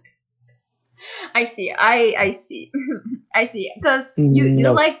 I see. I see. I see. Because you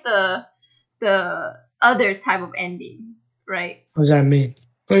like the other type of ending, right? What does that mean?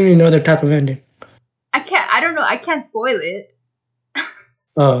 What do you mean other type of ending? I don't know. I can't spoil it.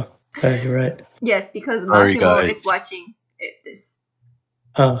 Oh, okay, you're right. Yes, because Machimo is watching this.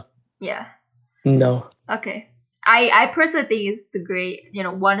 Yeah. No. Okay. I personally think it's the great,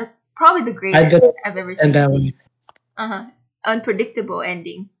 probably the greatest I've ever seen. And that one. Unpredictable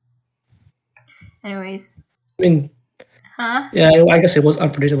ending. Anyways. I mean. Huh? Yeah, I guess it was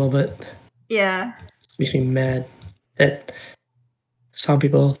unpredictable, but. Yeah. It makes me mad that some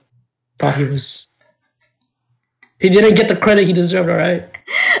people thought he was. He didn't get the credit he deserved, alright?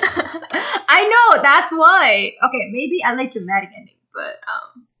 I know, that's why. Okay, maybe I like dramatic ending, but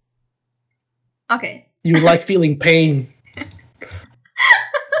okay. You like feeling pain.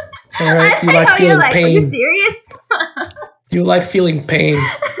 Alright, you like feeling pain. Are you serious? You like feeling pain.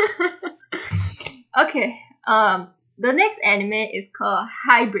 Okay. The next anime is called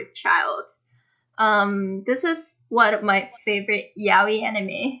Hybrid Child. This is one of my favorite yaoi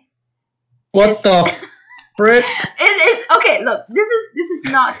anime. What the frick? It's okay. Look, this is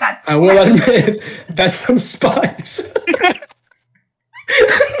not that. I will admit that's some spice.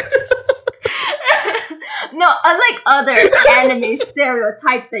 No, unlike other anime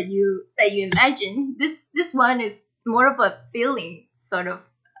stereotype that you imagine, this one is more of a feeling sort of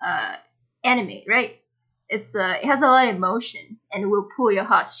anime, right? It has a lot of emotion and it will pull your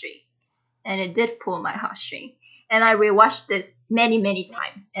heartstring, and it did pull my heartstring. And I rewatched this many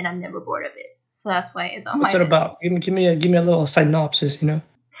times, and I'm never bored of it. So that's why it's on my list. What's it about? Give me a little synopsis,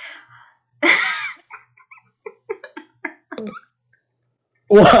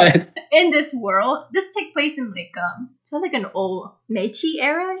 What? In this world, this takes place in like an old Meiji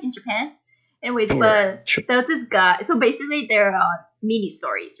era in Japan. Anyways, sure. There's this guy. So basically, there are mini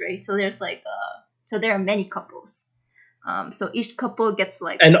stories, right? So there's like so there are many couples. So each couple gets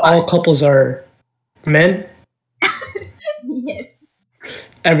like. And all couples are men. Yes.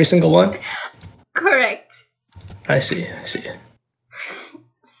 Every single one. Correct. I see.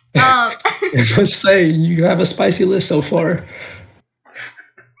 Let's say you have a spicy list so far.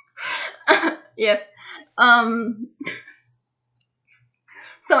 Yes.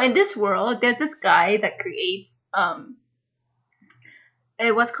 So in this world, there's this guy that creates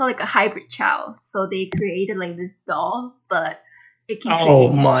it was called like a hybrid child. So they created like this doll, but it can.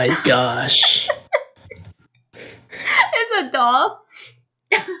 Oh my gosh! It's a doll.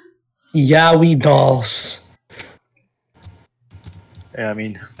 Yaoi dolls. Yeah, I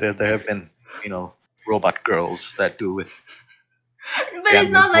mean there have been robot girls that do it. But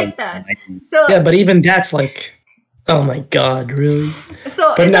it's not like that. So yeah, but even that's like, oh my god, really?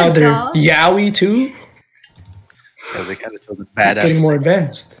 So but now they're yaoi too. Yeah, they kind of show the bad getting more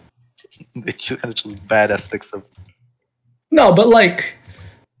advanced. They kind of show the bad aspects of. No, but like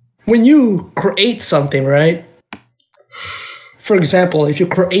when you create something, right? For example, if you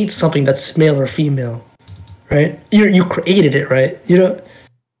create something that's male or female, right? You created it, right? You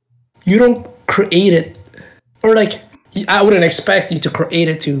don't create it, or like I wouldn't expect you to create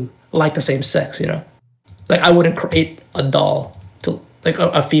it to like the same sex, you know? Like I wouldn't create a doll to like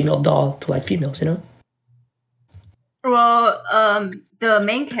a female doll to like females, you know? Well, the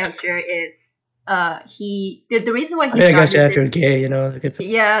main character is the reason why he I guess started if you're this. gay, you know. Like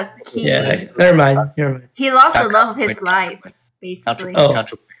Yes, never mind. He lost the love of his life, basically.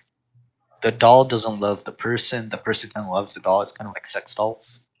 The doll doesn't love the person kind of loves the doll. It's kind of like sex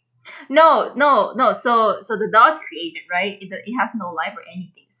dolls. No. So the doll's created, right? It has no life or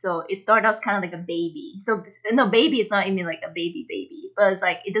anything. So it started out kind of like a baby. So no, baby is not even like a baby, but it's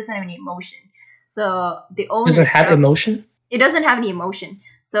like it doesn't have any emotion. So the owner doesn't have emotion. It doesn't have any emotion.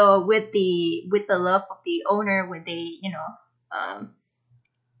 So with the love of the owner, when they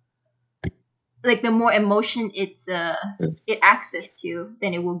like the more emotion it access to,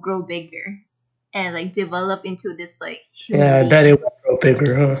 then it will grow bigger and like develop into this like human I bet it will grow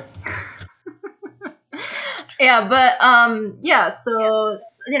bigger, huh? Yeah, but so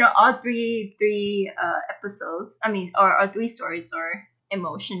all three episodes, or three stories are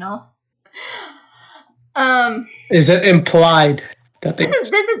emotional. Is it implied that this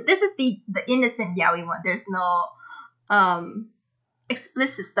is the innocent yaoi one? There's no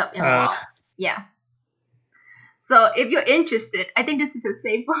explicit stuff involved. Yeah. So if you're interested, I think this is a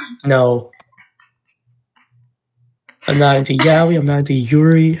safe one. No. I'm not into yaoi, I'm not into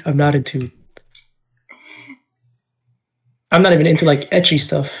yuri, I'm not even into like ecchi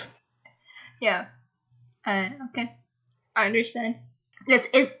stuff. Yeah. Okay. I understand. This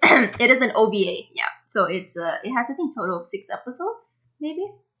is it is an OVA, yeah. So it has I think total of 6 episodes, maybe?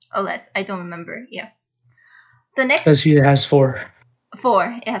 Or less. I don't remember. Yeah. The next it has 4.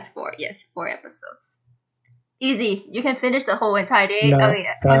 4. It has 4, yes, 4 episodes. Easy. You can finish the whole entire day. No,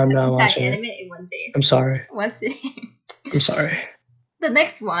 I'm not watching anime in one day. I'm sorry. One sitting. I'm sorry. The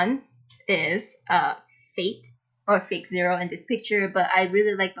next one is Fate or Fate Zero in this picture, but I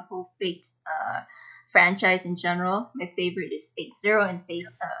really like the whole Fate franchise in general. My favorite is Fate Zero and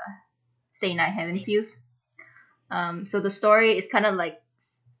Fate Stay Night Heaven Fuse. So the story is kind of like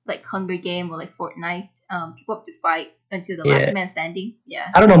Hunger Game or like Fortnite. People have to fight until the last man standing. Yeah.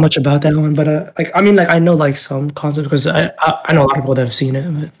 I don't know much about that one, but I know like some concepts because I know a lot of people that have seen it,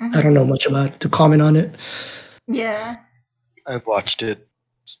 but I don't know much about it to comment on it. Yeah. I've watched it.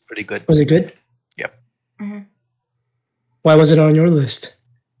 It's pretty good. Was it good? Yep. Mm-hmm. Why was it on your list?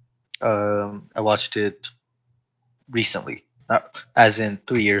 I watched it recently, not as in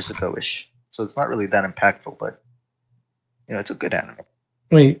 3 years ago-ish. So it's not really that impactful, but it's a good anime.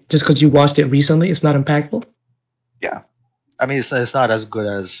 Wait, just because you watched it recently, it's not impactful? Yeah, I mean it's not as good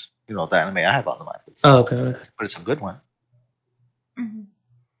as the anime I have on the mind. Oh, okay. But it's a good one. Mm-hmm.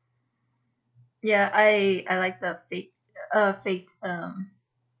 Yeah, I like the Fate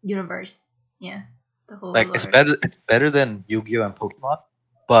universe. Yeah, the whole. Like it's better than Yu-Gi-Oh and Pokemon,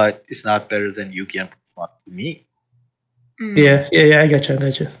 but it's not better than Yu-Gi-Oh and Pokemon to me. Yeah, I get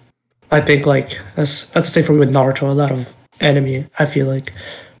you. I think like that's the same for me with Naruto. A lot of anime, I feel like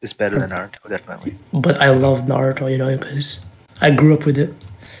it's better than Naruto, definitely. But I love Naruto, because I grew up with it.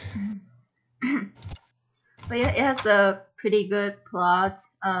 But yeah, it has a pretty good plot.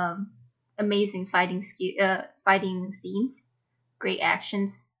 Amazing fighting scenes, great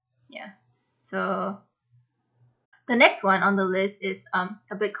actions. Yeah. So the next one on the list is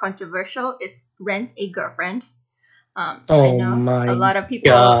a bit controversial. Is Rent a Girlfriend. I know a lot of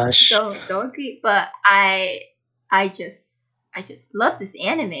people don't agree, but I just love this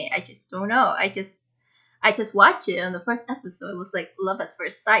anime. I just don't know. I just watched it on the first episode. It was like love at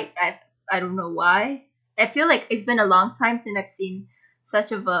first sight. I don't know why. I feel like it's been a long time since I've seen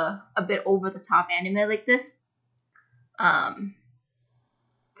such of a bit over the top anime like this.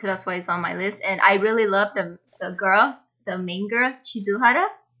 So that's why it's on my list. And I really love the main girl, Chizuhara,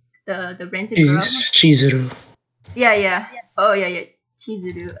 the rented girl. Chizuru. Yeah. Oh yeah,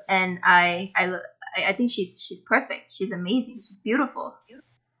 Chizuru. And I think she's perfect. She's amazing. She's beautiful.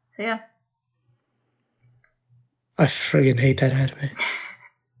 So yeah. I friggin' hate that anime.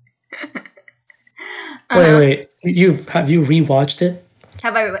 Wait. Have you rewatched it?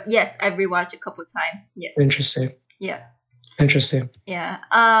 Have I? Yes, I've rewatched a couple times. Yes. Interesting. Yeah. Interesting. Yeah.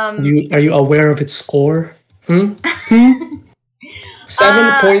 Are you aware of its score?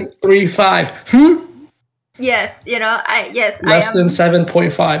 7.35. Yes, less than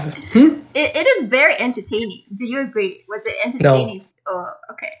 7.5. It is very entertaining. Do you agree? Was it entertaining? No. Oh,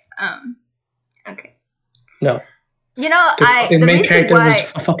 okay. Okay. No. The main character was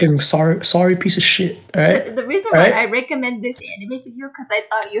a fucking sorry piece of shit. All right. The reason why I recommend this anime to you because I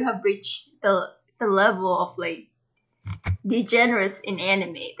thought you have reached the level of like degenerates in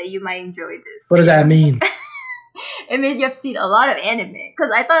anime that you might enjoy this. What does that mean? It means you have seen a lot of anime.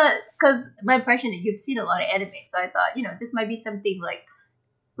 Because my impression is you've seen a lot of anime, so I thought this might be something like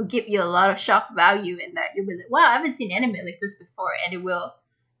will give you a lot of shock value in that you'll be like, wow, I haven't seen anime like this before, and it will,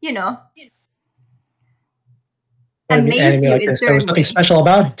 amaze you like in this. certain There was nothing ways. special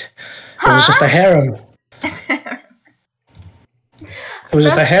about it. It was just a harem. It was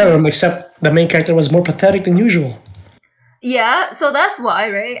just a harem, except the main character was more pathetic than usual. Yeah, so that's why,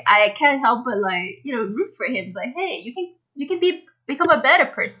 right? I can't help but root for him. It's like, hey, you can become a better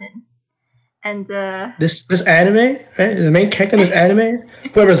person. And this anime, right? The main character in this anime,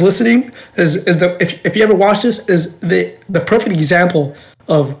 whoever's listening, is the if you ever watch this, is the perfect example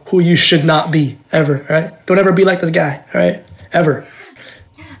of who you should not be ever, right? Don't ever be like this guy, all right? Ever.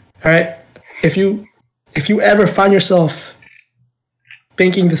 All right? If you ever find yourself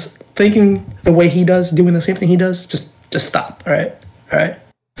thinking the way he does, doing the same thing he does, just stop, all right? All right?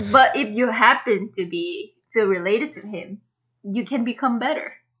 But if you happen to feel related to him, you can become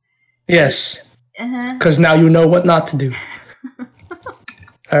better. Yes. Because now you know what not to do.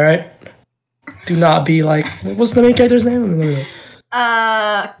 All right? Do not be like... What's the main character's name?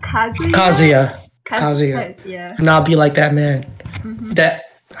 Kaguya? Kazuya. Yeah. Do not be like that man. Mm-hmm.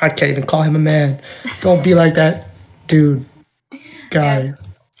 I can't even call him a man. Don't be like that dude. Guy.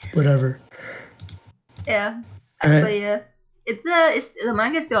 Whatever. Yeah. Right. But yeah. It's the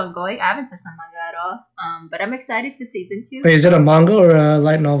manga is still ongoing. I haven't touched on manga at all. But I'm excited for season 2. Wait, is it a manga or a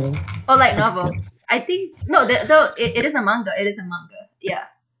light novel? Oh, light novel. I think it is a manga. It is a manga. Yeah.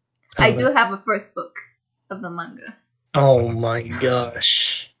 I do have a first book of the manga. Oh my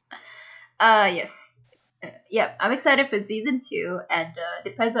gosh. Yes. Yeah, I'm excited for season 2, and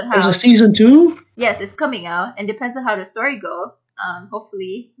depends on how. There's a season 2? Yes, it's coming out, and depends on how the story go.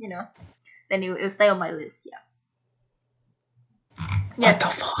 Hopefully, then it'll stay on my list. Yeah. Yes,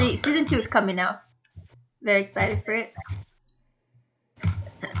 season 2 is coming out. Very excited for it.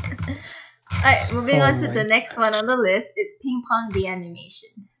 Alright, moving on to the next one on the list is Ping Pong the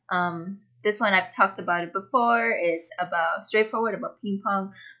animation. This one I've talked about it before. It's straightforward about ping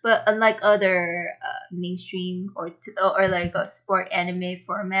pong, but unlike other mainstream or like a sport anime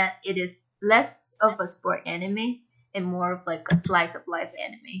format, it is less of a sport anime and more of like a slice of life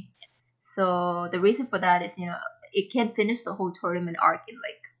anime. So the reason for that is it can finish the whole tournament arc in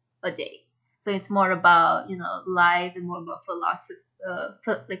like a day. So it's more about life and more about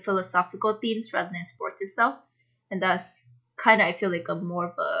philosophical themes rather than sports itself, and that's kind of I feel like a more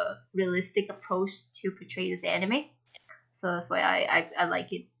of a realistic approach to portray this anime. So that's why I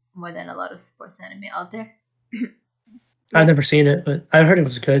like it more than a lot of sports anime out there. I've never seen it, but I heard it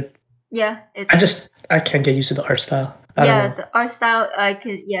was good. Yeah, I can't get used to the art style. The art style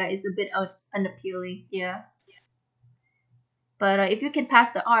is a bit unappealing. Yeah. But if you can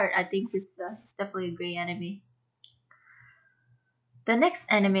pass the art, I think it's definitely a great anime. The next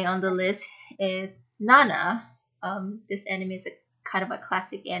anime on the list is Nana. This anime is a kind of a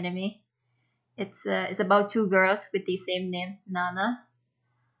classic anime. It's about two girls with the same name, Nana.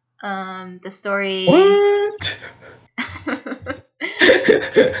 The story. What?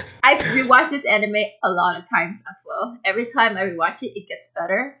 I've rewatched this anime a lot of times as well. Every time I rewatch it, it gets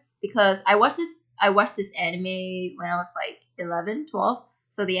better because I watched this anime when I was like 11, 12.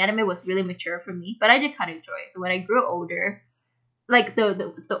 So the anime was really mature for me, but I did kind of enjoy it. So when I grew older, like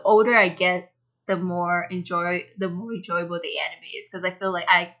the older I get, the more enjoyable the anime is because I feel like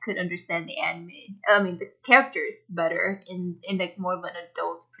I could understand the characters better in like more of an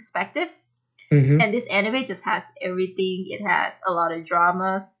adult perspective. Mm-hmm. And this anime just has everything. It has a lot of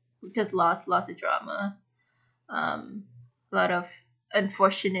dramas, just lots of drama, a lot of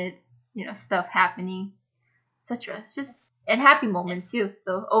unfortunate stuff happening, etc. It's just and happy moments too.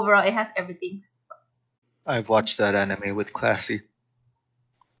 So overall, it has everything. I've watched that anime with Classy.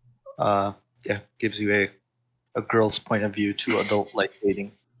 Gives you a girl's point of view to adult like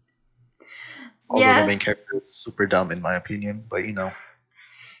dating. Although the main character is super dumb in my opinion, but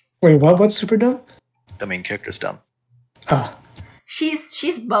Wait, what's super dumb? The main character's dumb.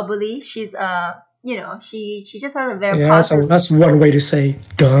 She's bubbly. She's she just has a very positive. That's one way to say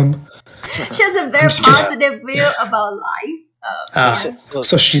dumb. She has a very positive view about life.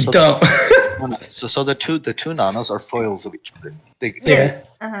 So she's dumb. So the two nanas are foils of each other. Yes.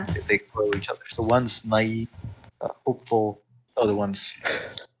 They foil each other. So one's naive, hopeful. The other one's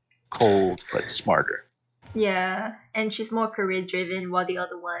cold but smarter. Yeah, and she's more career driven, while the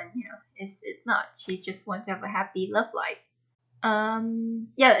other one, is not. She just wants to have a happy love life.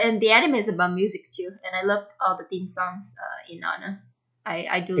 Yeah, and the anime is about music too, and I loved all the theme songs in Nana.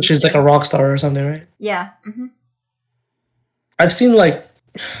 I do. She's like a rock star or something, right? Yeah. I've seen like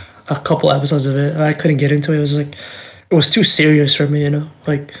a couple episodes of it. I couldn't get into it. It was too serious for me,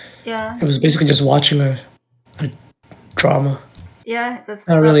 Like, yeah, it was basically just watching a drama. Yeah, it's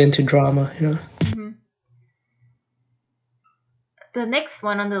not really into drama, The next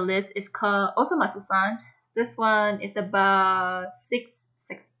one on the list is called Osomatsu-san. This one is about six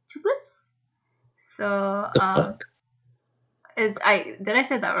tuplets. So did I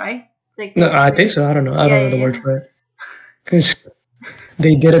say that right? It's like no, I think so. I don't know. I don't know the word for it. Because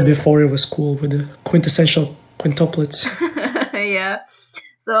they did it before it was cool with the quintessential quintuplets. Yeah.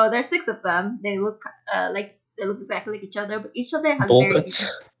 So there's 6 of them. They look exactly like each other, but each of them has very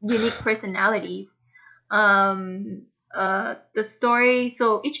unique personalities. The story,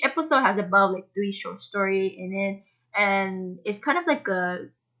 so each episode has about like 3 short story in it, and it's kind of like a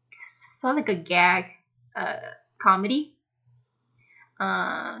gag comedy.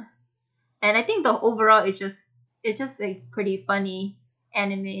 And I think the overall it's just a pretty funny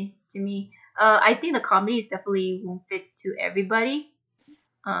anime to me. I think the comedy is definitely won't fit to everybody.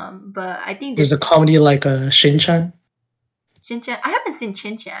 But I think there's a comedy like Shin-chan. Shin-chan. I haven't seen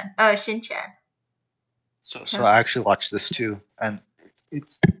Shin-chan. Shin-chan. So I actually watched this too, and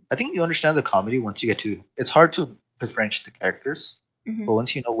it's. I think you understand the comedy once you get to. It's hard to differentiate the characters, but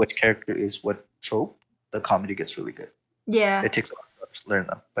once you know which character is what trope, the comedy gets really good. Yeah, it takes a lot to learn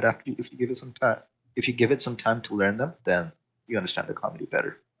them, but if you give it some time to learn them, then you understand the comedy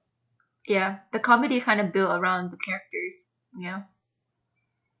better. Yeah, the comedy kind of built around the characters.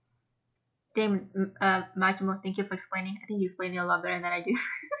 Majimo, thank you for explaining. I think you explained it a lot better than I do.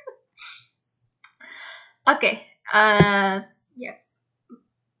 Okay. Yeah.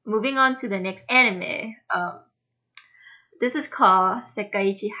 Moving on to the next anime. This is called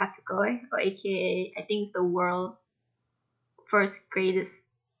Sekaiichi Hasugoi, or aka I think it's the world's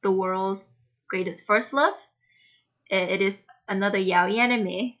greatest first love. It is another yaoi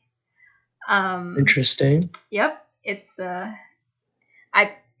anime. Interesting. Yep, it's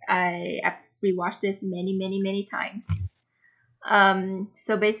I've rewatched this many times.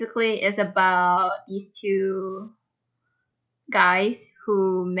 So basically, it's about these 2 guys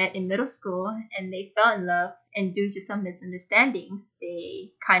who met in middle school and they fell in love, and due to some misunderstandings,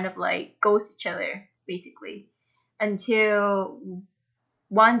 they kind of like ghost each other basically, until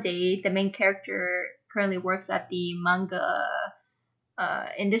one day the main character currently works at the manga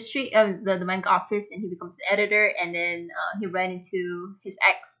industry, the manga office, and he becomes an editor, and then he ran into his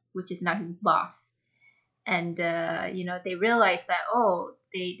ex, which is now his boss, and they realized that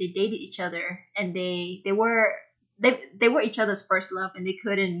they dated each other, and they were each other's first love, and they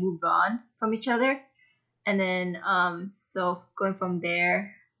couldn't move on from each other, and then so going from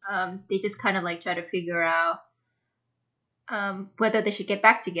there, they just kind of like try to figure out whether they should get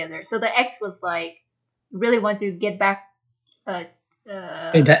back together. So the ex was like really want to get back.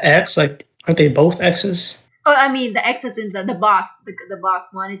 The ex, like, aren't they both exes? Oh, I mean the ex is in the boss. The boss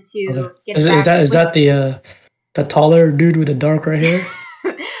wanted to get back. Is that the taller dude with the darker hair?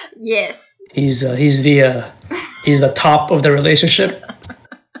 Yes. He's the top of the relationship.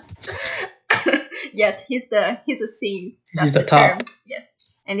 Yes, he's a seam. He's the top. Term. Yes,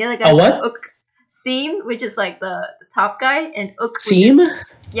 and the other guy is what? Uk. Seam, which is like the top guy, and Uk. Seam.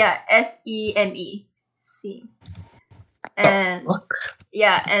 Yeah, SEME. Seam. And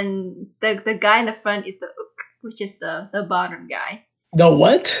yeah, and the guy in the front is the Uk, which is the bottom guy. The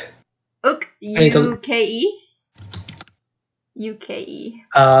what? Uk, UKE. UKE.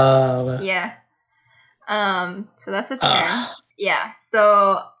 Yeah. So that's a term. Yeah.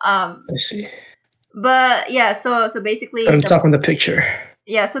 So I see. But yeah, so basically I'm talking the picture.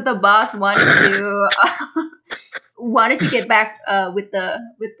 Yeah, so the boss wanted to get back with the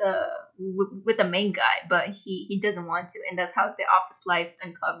main guy, but he doesn't want to, and that's how the office life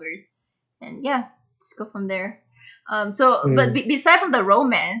uncovers. And yeah, just go from there. But beside from the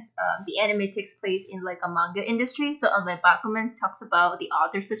romance, the anime takes place in like a manga industry. So unlike Bakuman talks about the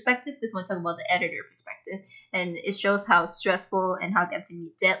author's perspective, this one talks about the editor perspective, and it shows how stressful and how they have to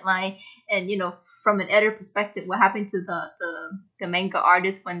meet deadline. And from an editor perspective, what happened to the manga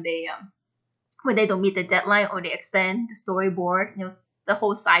artist when they don't meet the deadline or they extend the storyboard, the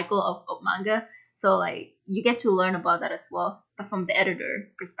whole cycle of manga. So like you get to learn about that as well from the editor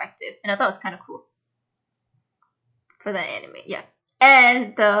perspective, and I thought it was kind of cool for the anime. Yeah,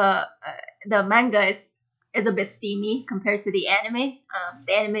 and the manga is a bit steamy compared to the anime.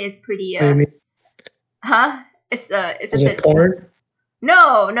 The anime is pretty. It's a bit porn.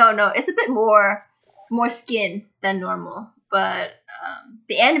 No. It's a bit more skin than normal, but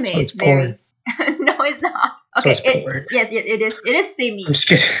the anime is very. No, it's not. Okay, yes, it is. It is steamy. I'm just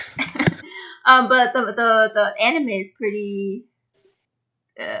kidding. But the anime is pretty.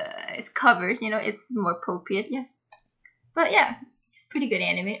 It's covered. It's more appropriate. Yeah, but yeah, it's pretty good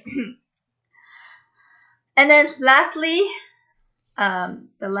anime. And then lastly,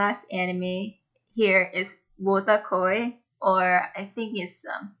 the last anime here is Wotakoi, or I think it's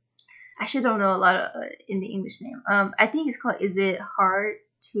I actually don't know a lot of in the English name. I think it's called Is It Hard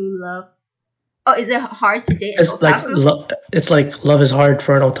to Love? Oh, Is It Hard to Date an Otaku? It's like Love is Hard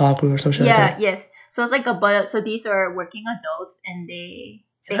for an Otaku or something like that. Yes. So it's like so these are working adults, and they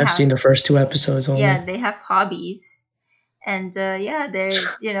I've seen the first 2 episodes only. Yeah, they have hobbies. And they're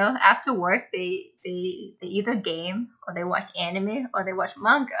after work they either game or they watch anime or they watch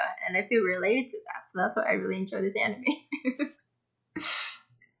manga, and I feel related to that, so that's why I really enjoy this anime.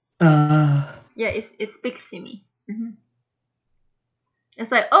 It speaks to me. Mm-hmm.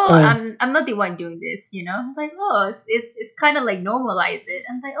 It's like, I'm not the one doing this, like, it's kind of like normalize it.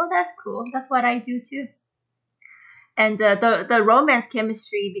 I'm like, that's cool, that's what I do too. And the romance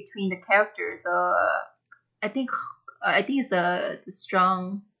chemistry between the characters, I think it's the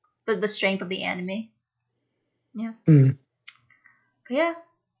strength of the anime. Yeah. But yeah,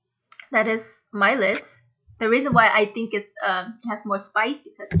 that is my list. The reason why I think it has more spice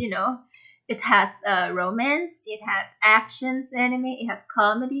because it has romance, it has actions anime, it has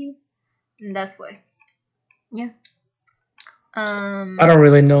comedy, and that's why. Yeah. I don't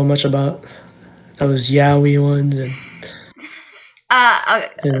really know much about those yaoi ones, and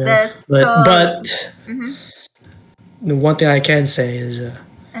but mm-hmm. The one thing I can say is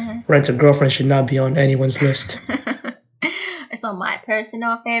Rent a Girlfriend should not be on anyone's list. It's on my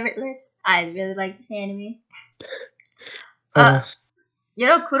personal favorite list. I really like this anime.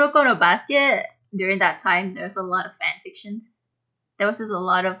 Kuroko no Basket, during that time, there's a lot of fan fictions. There was just a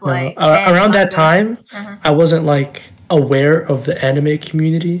lot of like... around that time, I wasn't like aware of the anime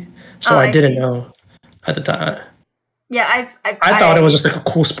community, so I didn't know at the time. Yeah, I thought it was just like a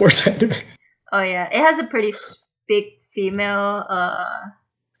cool sports anime. Oh yeah, it has a pretty big female...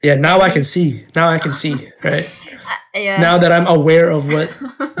 Yeah, now I can see. Right? Yeah. Now that I'm aware of what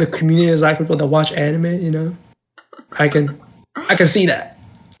the community is like, people that watch anime, I can see that.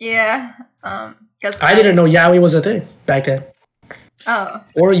 Yeah. Because I didn't know yaoi was a thing back then. Oh.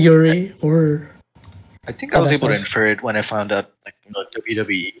 Or Yuri, or... I think I was able to infer it when I found out, like,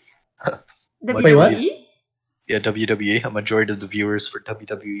 WWE. WWE? What? Yeah, WWE. A majority of the viewers for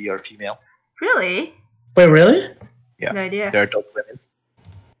WWE are female. Really? Wait, really? Yeah. No idea. They're adult women.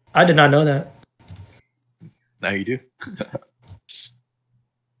 I did not know that. Now you do.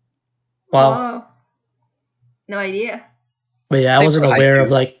 Wow. Oh. No idea. But yeah, I wasn't aware of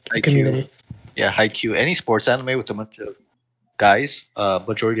like the community. Yeah, Haikyuu. Any sports anime with a bunch of guys,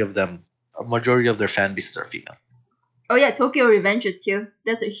 majority of their fan bases are female. Oh yeah, Tokyo Revengers too.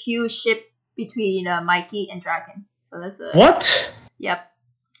 There's a huge ship between Mikey and Dragon. So that's a... What? Yep.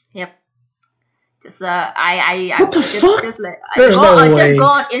 Just I what the fuck? Just like There's no way. Just go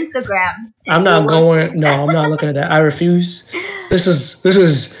on Instagram. I'm not going. No, I'm not looking at that. I refuse. This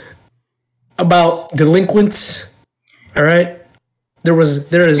is about delinquents. All right. There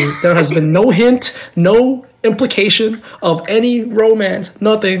has been no hint, no implication of any romance.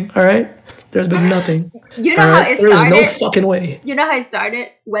 Nothing. All right. There's been nothing. You know how it started? There is no fucking way. You know how it started?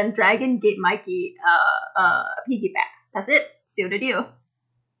 When Dragon gave Mikey a piggyback. That's it. Seal the deal.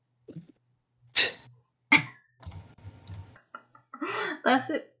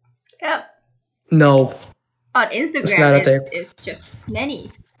 That's it. Yep. No. On Instagram, it's just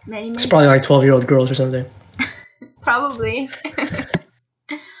many. It's probably like 12-year-old girls or something. Probably.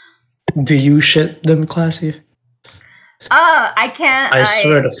 Do you shit them, Classy? I can't. I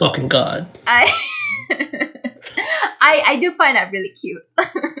swear to fucking God. I do find that really cute.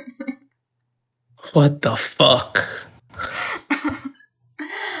 What the fuck?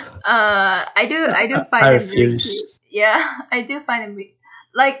 I do find it really cute. Yeah, I do find it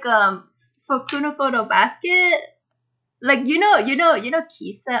like for Kuroko no Basket, like you know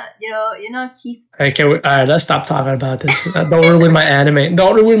Kisa, you know Kisa. Hey, alright, let's stop talking about this. Don't ruin my anime.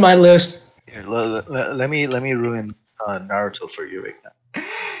 Don't ruin my list. Here, let me ruin Naruto for you right now.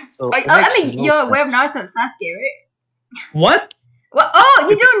 So you're aware of Naruto and Sasuke, right? What? What? Oh,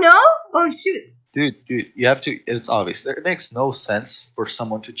 you don't know? Oh shoot. Dude, you have to. It's obvious. It makes no sense for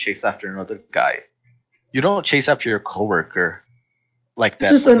someone to chase after another guy. You don't chase after your coworker like that.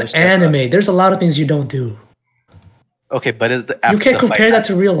 This is an anime. There's a lot of things you don't do. Okay, but you can't compare that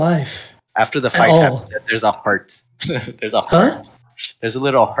to real life. After the fight, there's a heart. There's a heart. Huh? There's a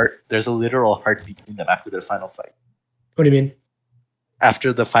little heart. There's a literal heart between them after the final fight. What do you mean?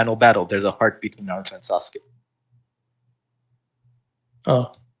 After the final battle, there's a heart between Naruto and Sasuke.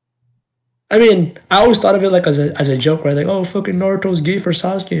 Oh. I mean, I always thought of it like as a joke, right? Like, oh, fucking Naruto's gay for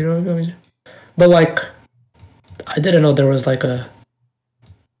Sasuke, you know? But like, I didn't know there was like a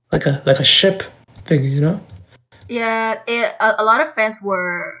ship thing, you know? Yeah, a lot of fans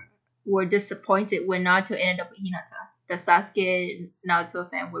were disappointed when Naruto ended up with Hinata. The Sasuke Naruto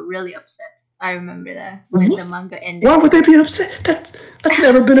fan were really upset. I remember that when the manga ended. Why would they be upset? That's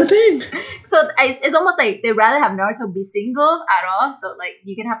never been a thing. So it's almost like they'd rather have Naruto be single at all. So like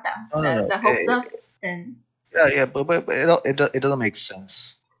you can have the hopes up and. Yeah, but it doesn't make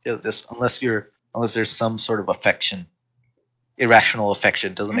sense. Unless there's some sort of affection, irrational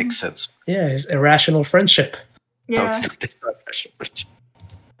affection, doesn't make sense. Yeah, it's irrational friendship. Yeah. No, it's not irrational friendship.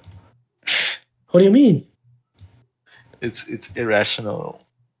 What do you mean? It's irrational.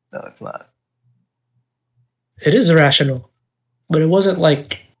 No, it's not. It is irrational, but it wasn't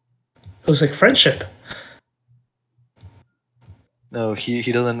like it was like friendship. No, he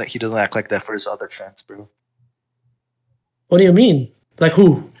doesn't act like that for his other friends, bro. What do you mean? Like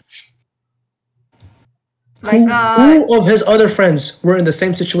who? Like who of his other friends were in the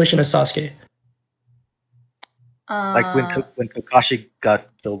same situation as Sasuke? Like when Kakashi got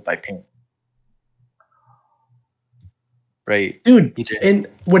killed by Pain. Right. Dude, and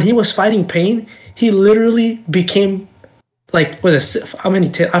when he was fighting Pain, he literally became like how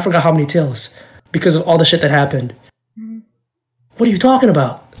many I forgot how many tails because of all the shit that happened. Mm-hmm. What are you talking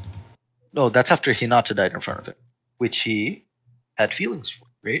about? No, that's after Hinata died in front of him, which he had feelings for,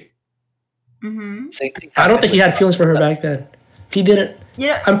 right? Mm-hmm. Same thing. I don't think he had feelings for her back then. He didn't.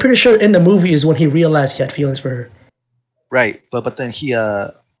 Yeah. I'm pretty sure in the movie is when he realized he had feelings for her. Right, but then he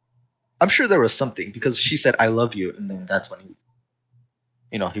I'm sure there was something because she said "I love you," and then that's when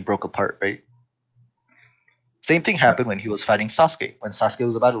he broke apart, right? Same thing happened when he was fighting Sasuke. When Sasuke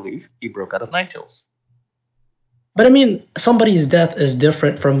was about to leave, he broke out of Nine Tails. But I mean, somebody's death is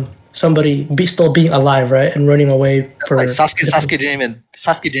different from somebody still being alive, right, and running away. Like Sasuke didn't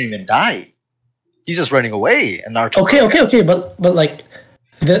even die. He's just running away, and Naruto. Okay, but like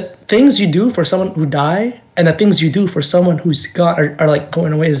the things you do for someone who died and the things you do for someone who's gone are like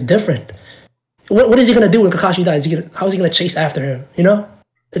going away is different. What is he gonna do when Kakashi dies? How is he gonna chase after him? You know,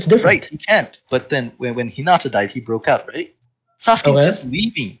 it's different. Right, he can't. But then when Hinata died, he broke out. Right, Sasuke's just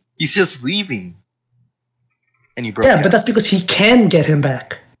leaving. He's just leaving, and he broke out. Yeah, but that's because he can get him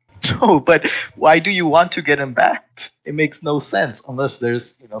back. No, but why do you want to get him back? It makes no sense unless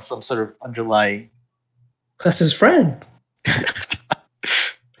there's some sort of underlying. That's his friend.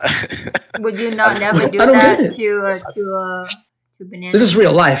 Would you never do that to Banana? This is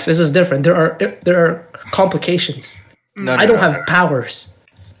real life. This is different. There are complications. No, I don't have powers.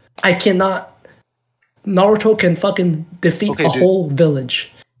 I cannot. Naruto can fucking defeat a whole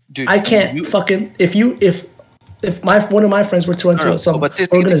village. Dude, I can't fucking if one of my friends were to run to some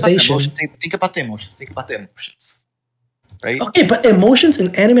organization. Think about the emotions. Right? Okay, but emotions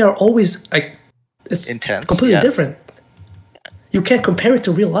in anime are always like it's intense, completely different. You can't compare it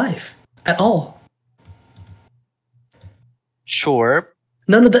to real life at all. Sure.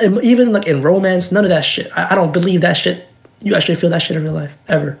 None of the even like in romance, none of that shit. I don't believe that shit. You actually feel that shit in real life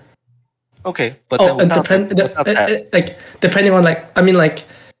ever. Okay, but then depending on like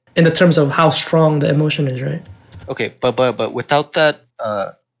in the terms of how strong the emotion is, right? Okay, but without that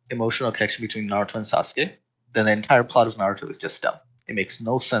emotional connection between Naruto and Sasuke, then the entire plot of Naruto is just dumb. It makes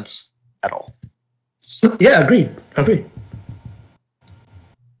no sense at all. Yeah, agreed.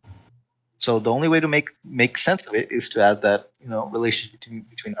 So the only way to make sense of it is to add that relationship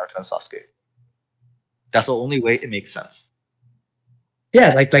between Naruto and Sasuke. That's the only way it makes sense.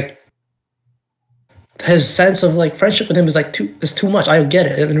 Yeah, like his sense of like friendship with him is too much. I get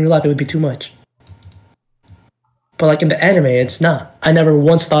it. In real life, it would be too much. But like in the anime, it's not. I never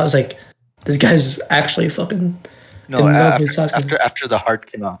once thought it was like this guy's actually fucking. No, after the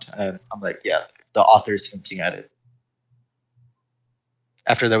heart came out, and I'm like, yeah, the author's hinting at it.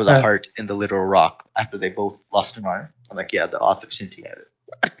 After there was a heart in the literal rock, after they both lost an arm, I'm like, yeah, the author's hinting at it.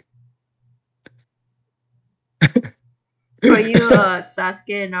 Were you a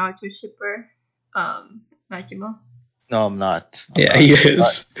Sasuke and Naruto shipper, Majima? No, I'm not. He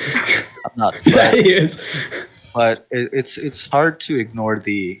is. I'm not. Yeah, he is. But it's hard to ignore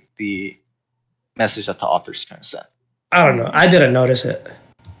the message that the author's trying to send. I don't know. I didn't notice it.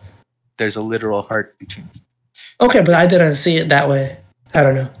 There's a literal heart between. Okay, but I didn't see it that way. I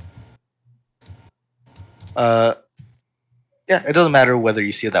don't know. Yeah, it doesn't matter whether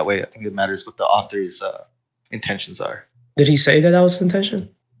you see it that way. I think it matters what the author's intentions are. Did he say that was his intention?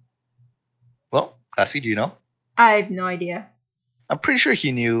 Well, Cassie, do you know? I have no idea. I'm pretty sure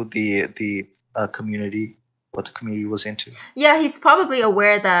he knew the community, what the community was into. Yeah, he's probably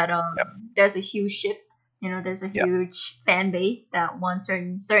aware that there's a huge ship. There's a huge fan base that wants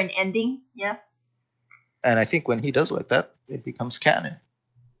certain ending. Yeah. And I think when he does like that, it becomes canon.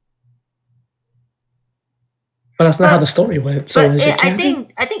 But that's not how the story went. So is it I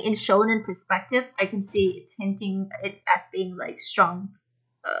think in shonen perspective, I can see it's hinting it as being like strong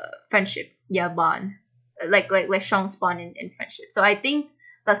friendship, bond, like strong spawn in friendship. So I think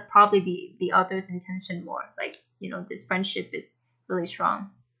that's probably the author's intention more. Like this friendship is really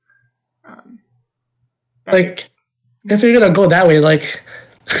strong. Like if you're gonna go that way, like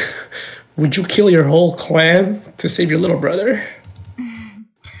would you kill your whole clan to save your little brother?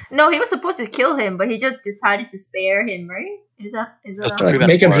 No, he was supposed to kill him, but he just decided to spare him, right? Is that like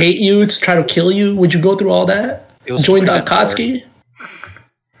make him hate you, to try to kill you? Would you go through all that? Join the Akatsuki?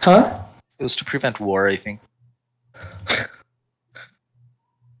 Huh? It was to prevent war, I think.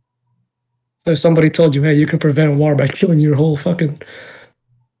 So somebody told you, hey, you can prevent war by killing your whole fucking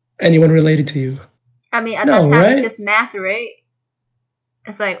anyone related to you. I mean, at that time, it's just math, right?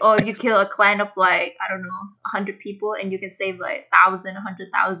 It's like, oh, you kill a clan of like, I don't know, 100 people and you can save like 1,000,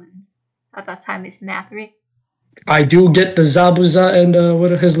 100,000. At that time, it's math, right? I do get the Zabuza and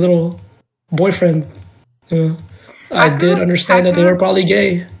his little boyfriend. I did understand that they were probably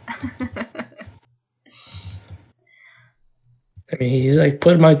gay. I mean, he's like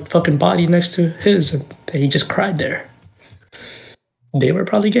put my fucking body next to his and he just cried there. They were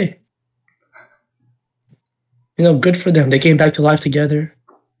probably gay. Good for them. They came back to life together.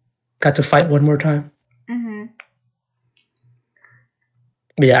 Got to fight one more time. Mm-hmm.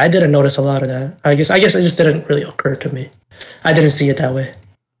 But yeah, I didn't notice a lot of that. I guess it just didn't really occur to me. I didn't see it that way.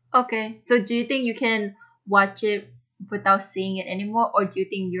 Okay, so do you think you can watch it without seeing it anymore, or do you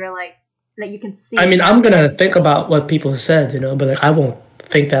think you're like you can see? I mean, I'm gonna think about what people said, but like I won't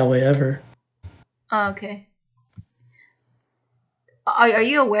think that way ever. Oh, okay. Are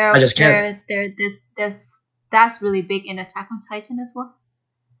you aware of that's really big in Attack on Titan as well?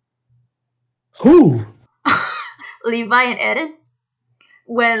 Who? Levi and Eren.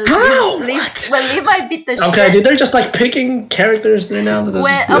 When Levi beat the shit. Okay, dude, they're just like picking characters there now.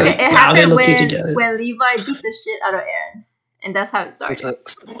 It happened when Levi beat the shit out of Eren, and that's how it started.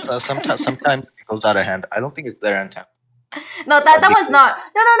 Sometimes it goes out of hand. I don't think it's their intent. No, that was not.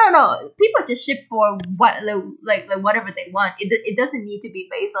 No. People just ship for what like whatever they want. It doesn't need to be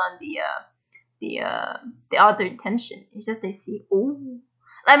based on the other intention. It's just they see. Oh,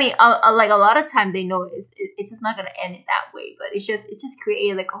 I mean, like a lot of time they know it's just not gonna end it that way. But it's just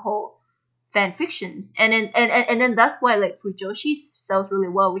created like a whole fan fictions, and then that's why like Fujoshi sells really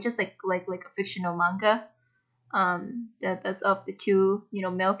well, which is like a fictional manga. That's of the two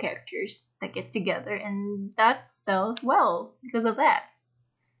male characters that get together, and that sells well because of that.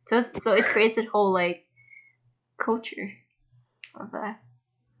 So it creates a whole like culture of that.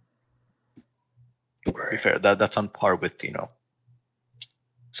 To be fair, that's on par with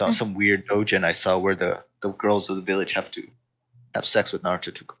some weird doujin I saw where the girls of the village have to have sex with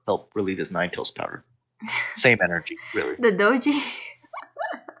Naruto to help relieve his Nine-Tails power. Same energy, really. The doji.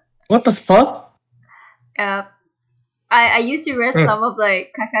 What the fuck? I used to read some of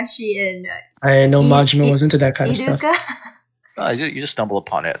like Kakashi and. I know Majima was into that kind of stuff. You just stumble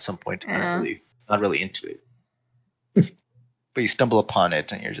upon it at some point. Not really into it. But you stumble upon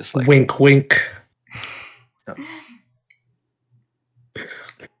it and you're just like. Wink, wink.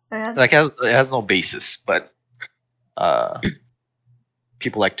 Like it has no basis, but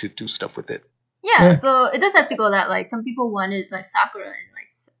people like to do stuff with it. Yeah, so it does have to go that like some people wanted like Sakura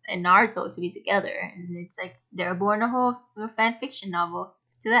and Naruto to be together, and it's like they're born a whole fan fiction novel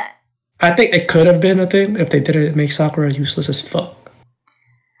to that. I think it could have been a thing if they didn't make Sakura useless as fuck.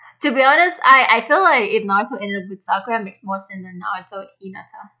 To be honest, I feel like if Naruto ended up with Sakura, it makes more sense than Naruto with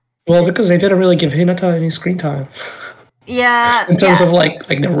Hinata. Well, because they didn't really give Hinata any screen time. Yeah. In terms of like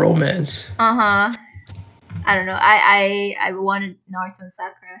the romance. I don't know. I wanted Naruto and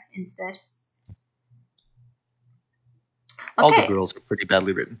Sakura instead. Okay. All the girls are pretty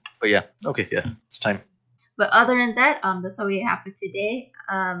badly written, but yeah. Okay, yeah, it's time. But other than that, that's all we have for today.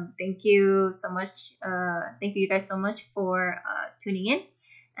 Thank you so much. Thank you guys so much for tuning in.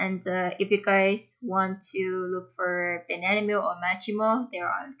 And if you guys want to look for Bananimo or Machimo, they're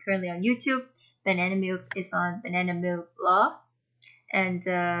currently on YouTube. Banana Milk is on Banana Milk Law. And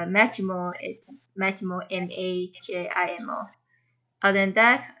Majimo is Majimo, Majimo. Other than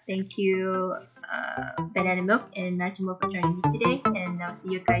that, thank you, Banana Milk and Majimo, for joining me today. And I'll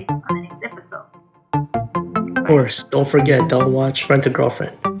see you guys on the next episode. Of course, don't forget, don't watch Rent a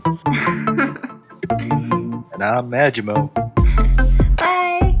Girlfriend. And I'm Majimo.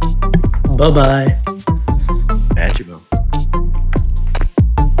 Bye. Bye-bye.